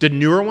 The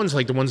newer ones,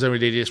 like the ones that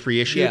they just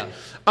reissued,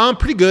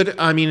 pretty good.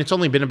 I mean, it's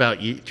only been about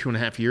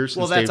 2.5 years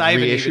since they've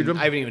reissued them.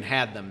 I haven't even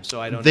had them,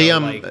 so I don't know,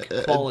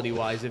 like,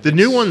 quality-wise. The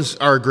new ones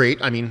are great.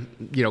 I mean,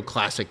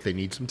 classic. They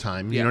need some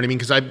time. You know what I mean?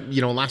 Because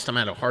last time I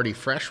had a Hardy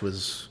Fresh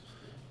was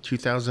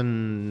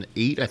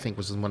 2008, I think,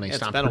 was when they it's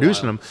stopped been a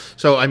producing while. them.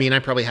 So, I mean, I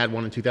probably had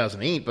one in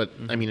 2008, but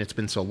I mean, it's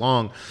been so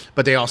long.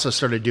 But they also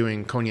started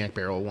doing cognac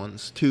barrel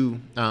ones too.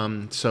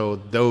 So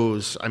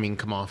those, I mean,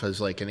 come off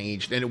as like an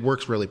aged, and it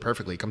works really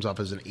perfectly. It comes off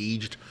as an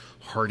aged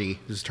Hardy.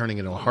 This is turning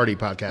into a Hardy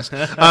podcast.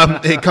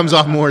 It comes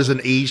off more as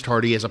an aged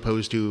Hardy as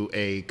opposed to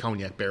a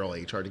cognac barrel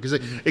aged Hardy, because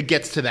it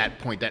gets to that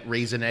point, that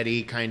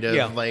raisinette kind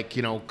of like,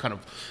 you know, kind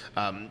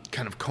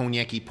of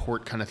cognac-y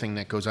port kind of thing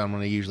that goes on when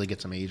they usually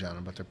get some age on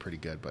them, but they're pretty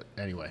good. But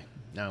anyway,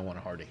 now I want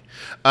a Hardy.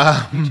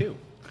 Me too.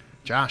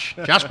 Josh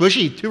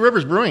Bushy, Two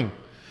Rivers Brewing.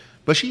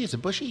 Bushy, is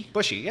it Bushy?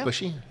 Bushy, yeah.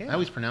 Bushy. Yeah. I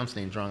always pronounce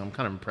names wrong. I'm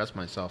kind of impressed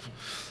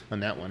myself on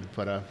that one,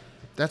 but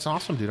that's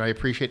awesome, dude. I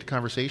appreciate the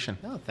conversation.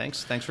 No,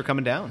 thanks for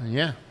coming down.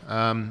 Yeah.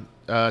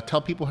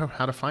 Tell people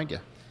how to find you.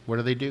 What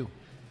do they do?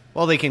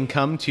 Well, they can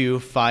come to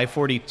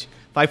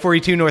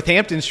 542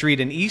 Northampton Street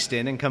in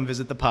Easton and come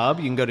visit the pub.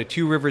 You can go to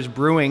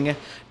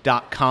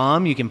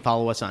tworiversbrewing.com. You can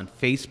follow us on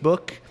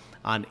Facebook,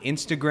 on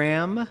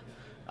Instagram,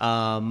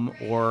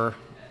 or,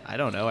 I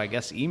don't know, I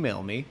guess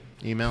email me.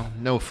 Email?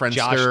 No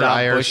Friendster,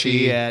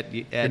 Josh.bushy IRC. at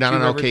You're not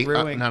on Two Rivers OK,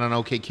 Brewing. not on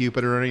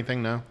OkCupid or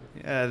anything, no?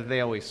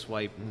 They always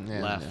swipe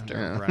left yeah.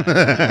 or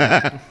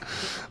right.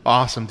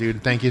 Awesome,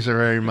 dude. Thank you so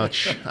very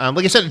much.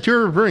 Like I said, Two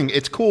River Brewing,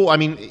 it's cool. I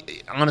mean,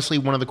 honestly,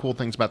 one of the cool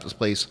things about this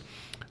place,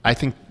 I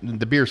think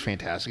the beer's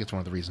fantastic. It's one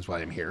of the reasons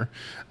why I'm here.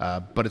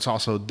 But it's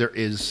also,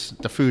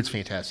 the food's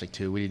fantastic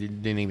too. We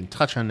didn't even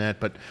touch on that,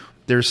 but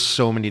there's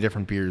so many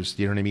different beers,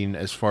 you know what I mean?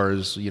 As far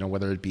as, you know,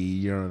 whether it be,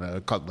 you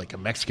know, like a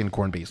Mexican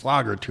corn-based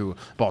lager to a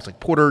Baltic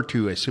porter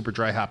to a super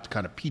dry hopped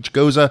kind of peach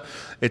goza,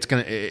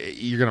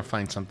 you're gonna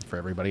find something for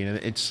everybody. And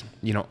it's,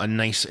 you know, a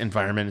nice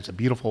environment. It's a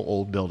beautiful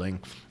old building.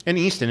 And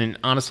Easton, and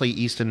honestly,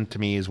 Easton to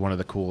me is one of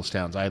the coolest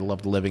towns. I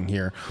loved living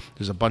here.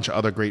 There's a bunch of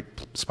other great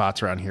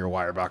spots around here.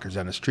 Weyerbacher's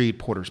down the street.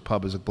 Porter's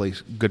Pub is a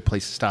good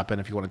place to stop in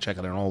if you want to check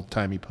out an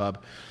old-timey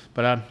pub.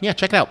 But yeah,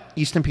 check it out.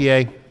 Easton,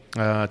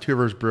 PA, Two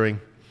Rivers Brewing.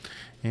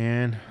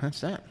 And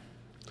that's that.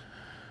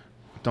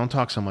 Don't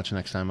talk so much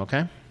next time,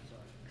 okay?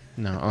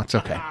 No, it's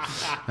okay.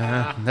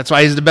 That's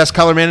why he's the best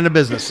color man in the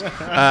business.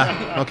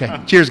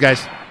 Okay, cheers,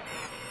 guys.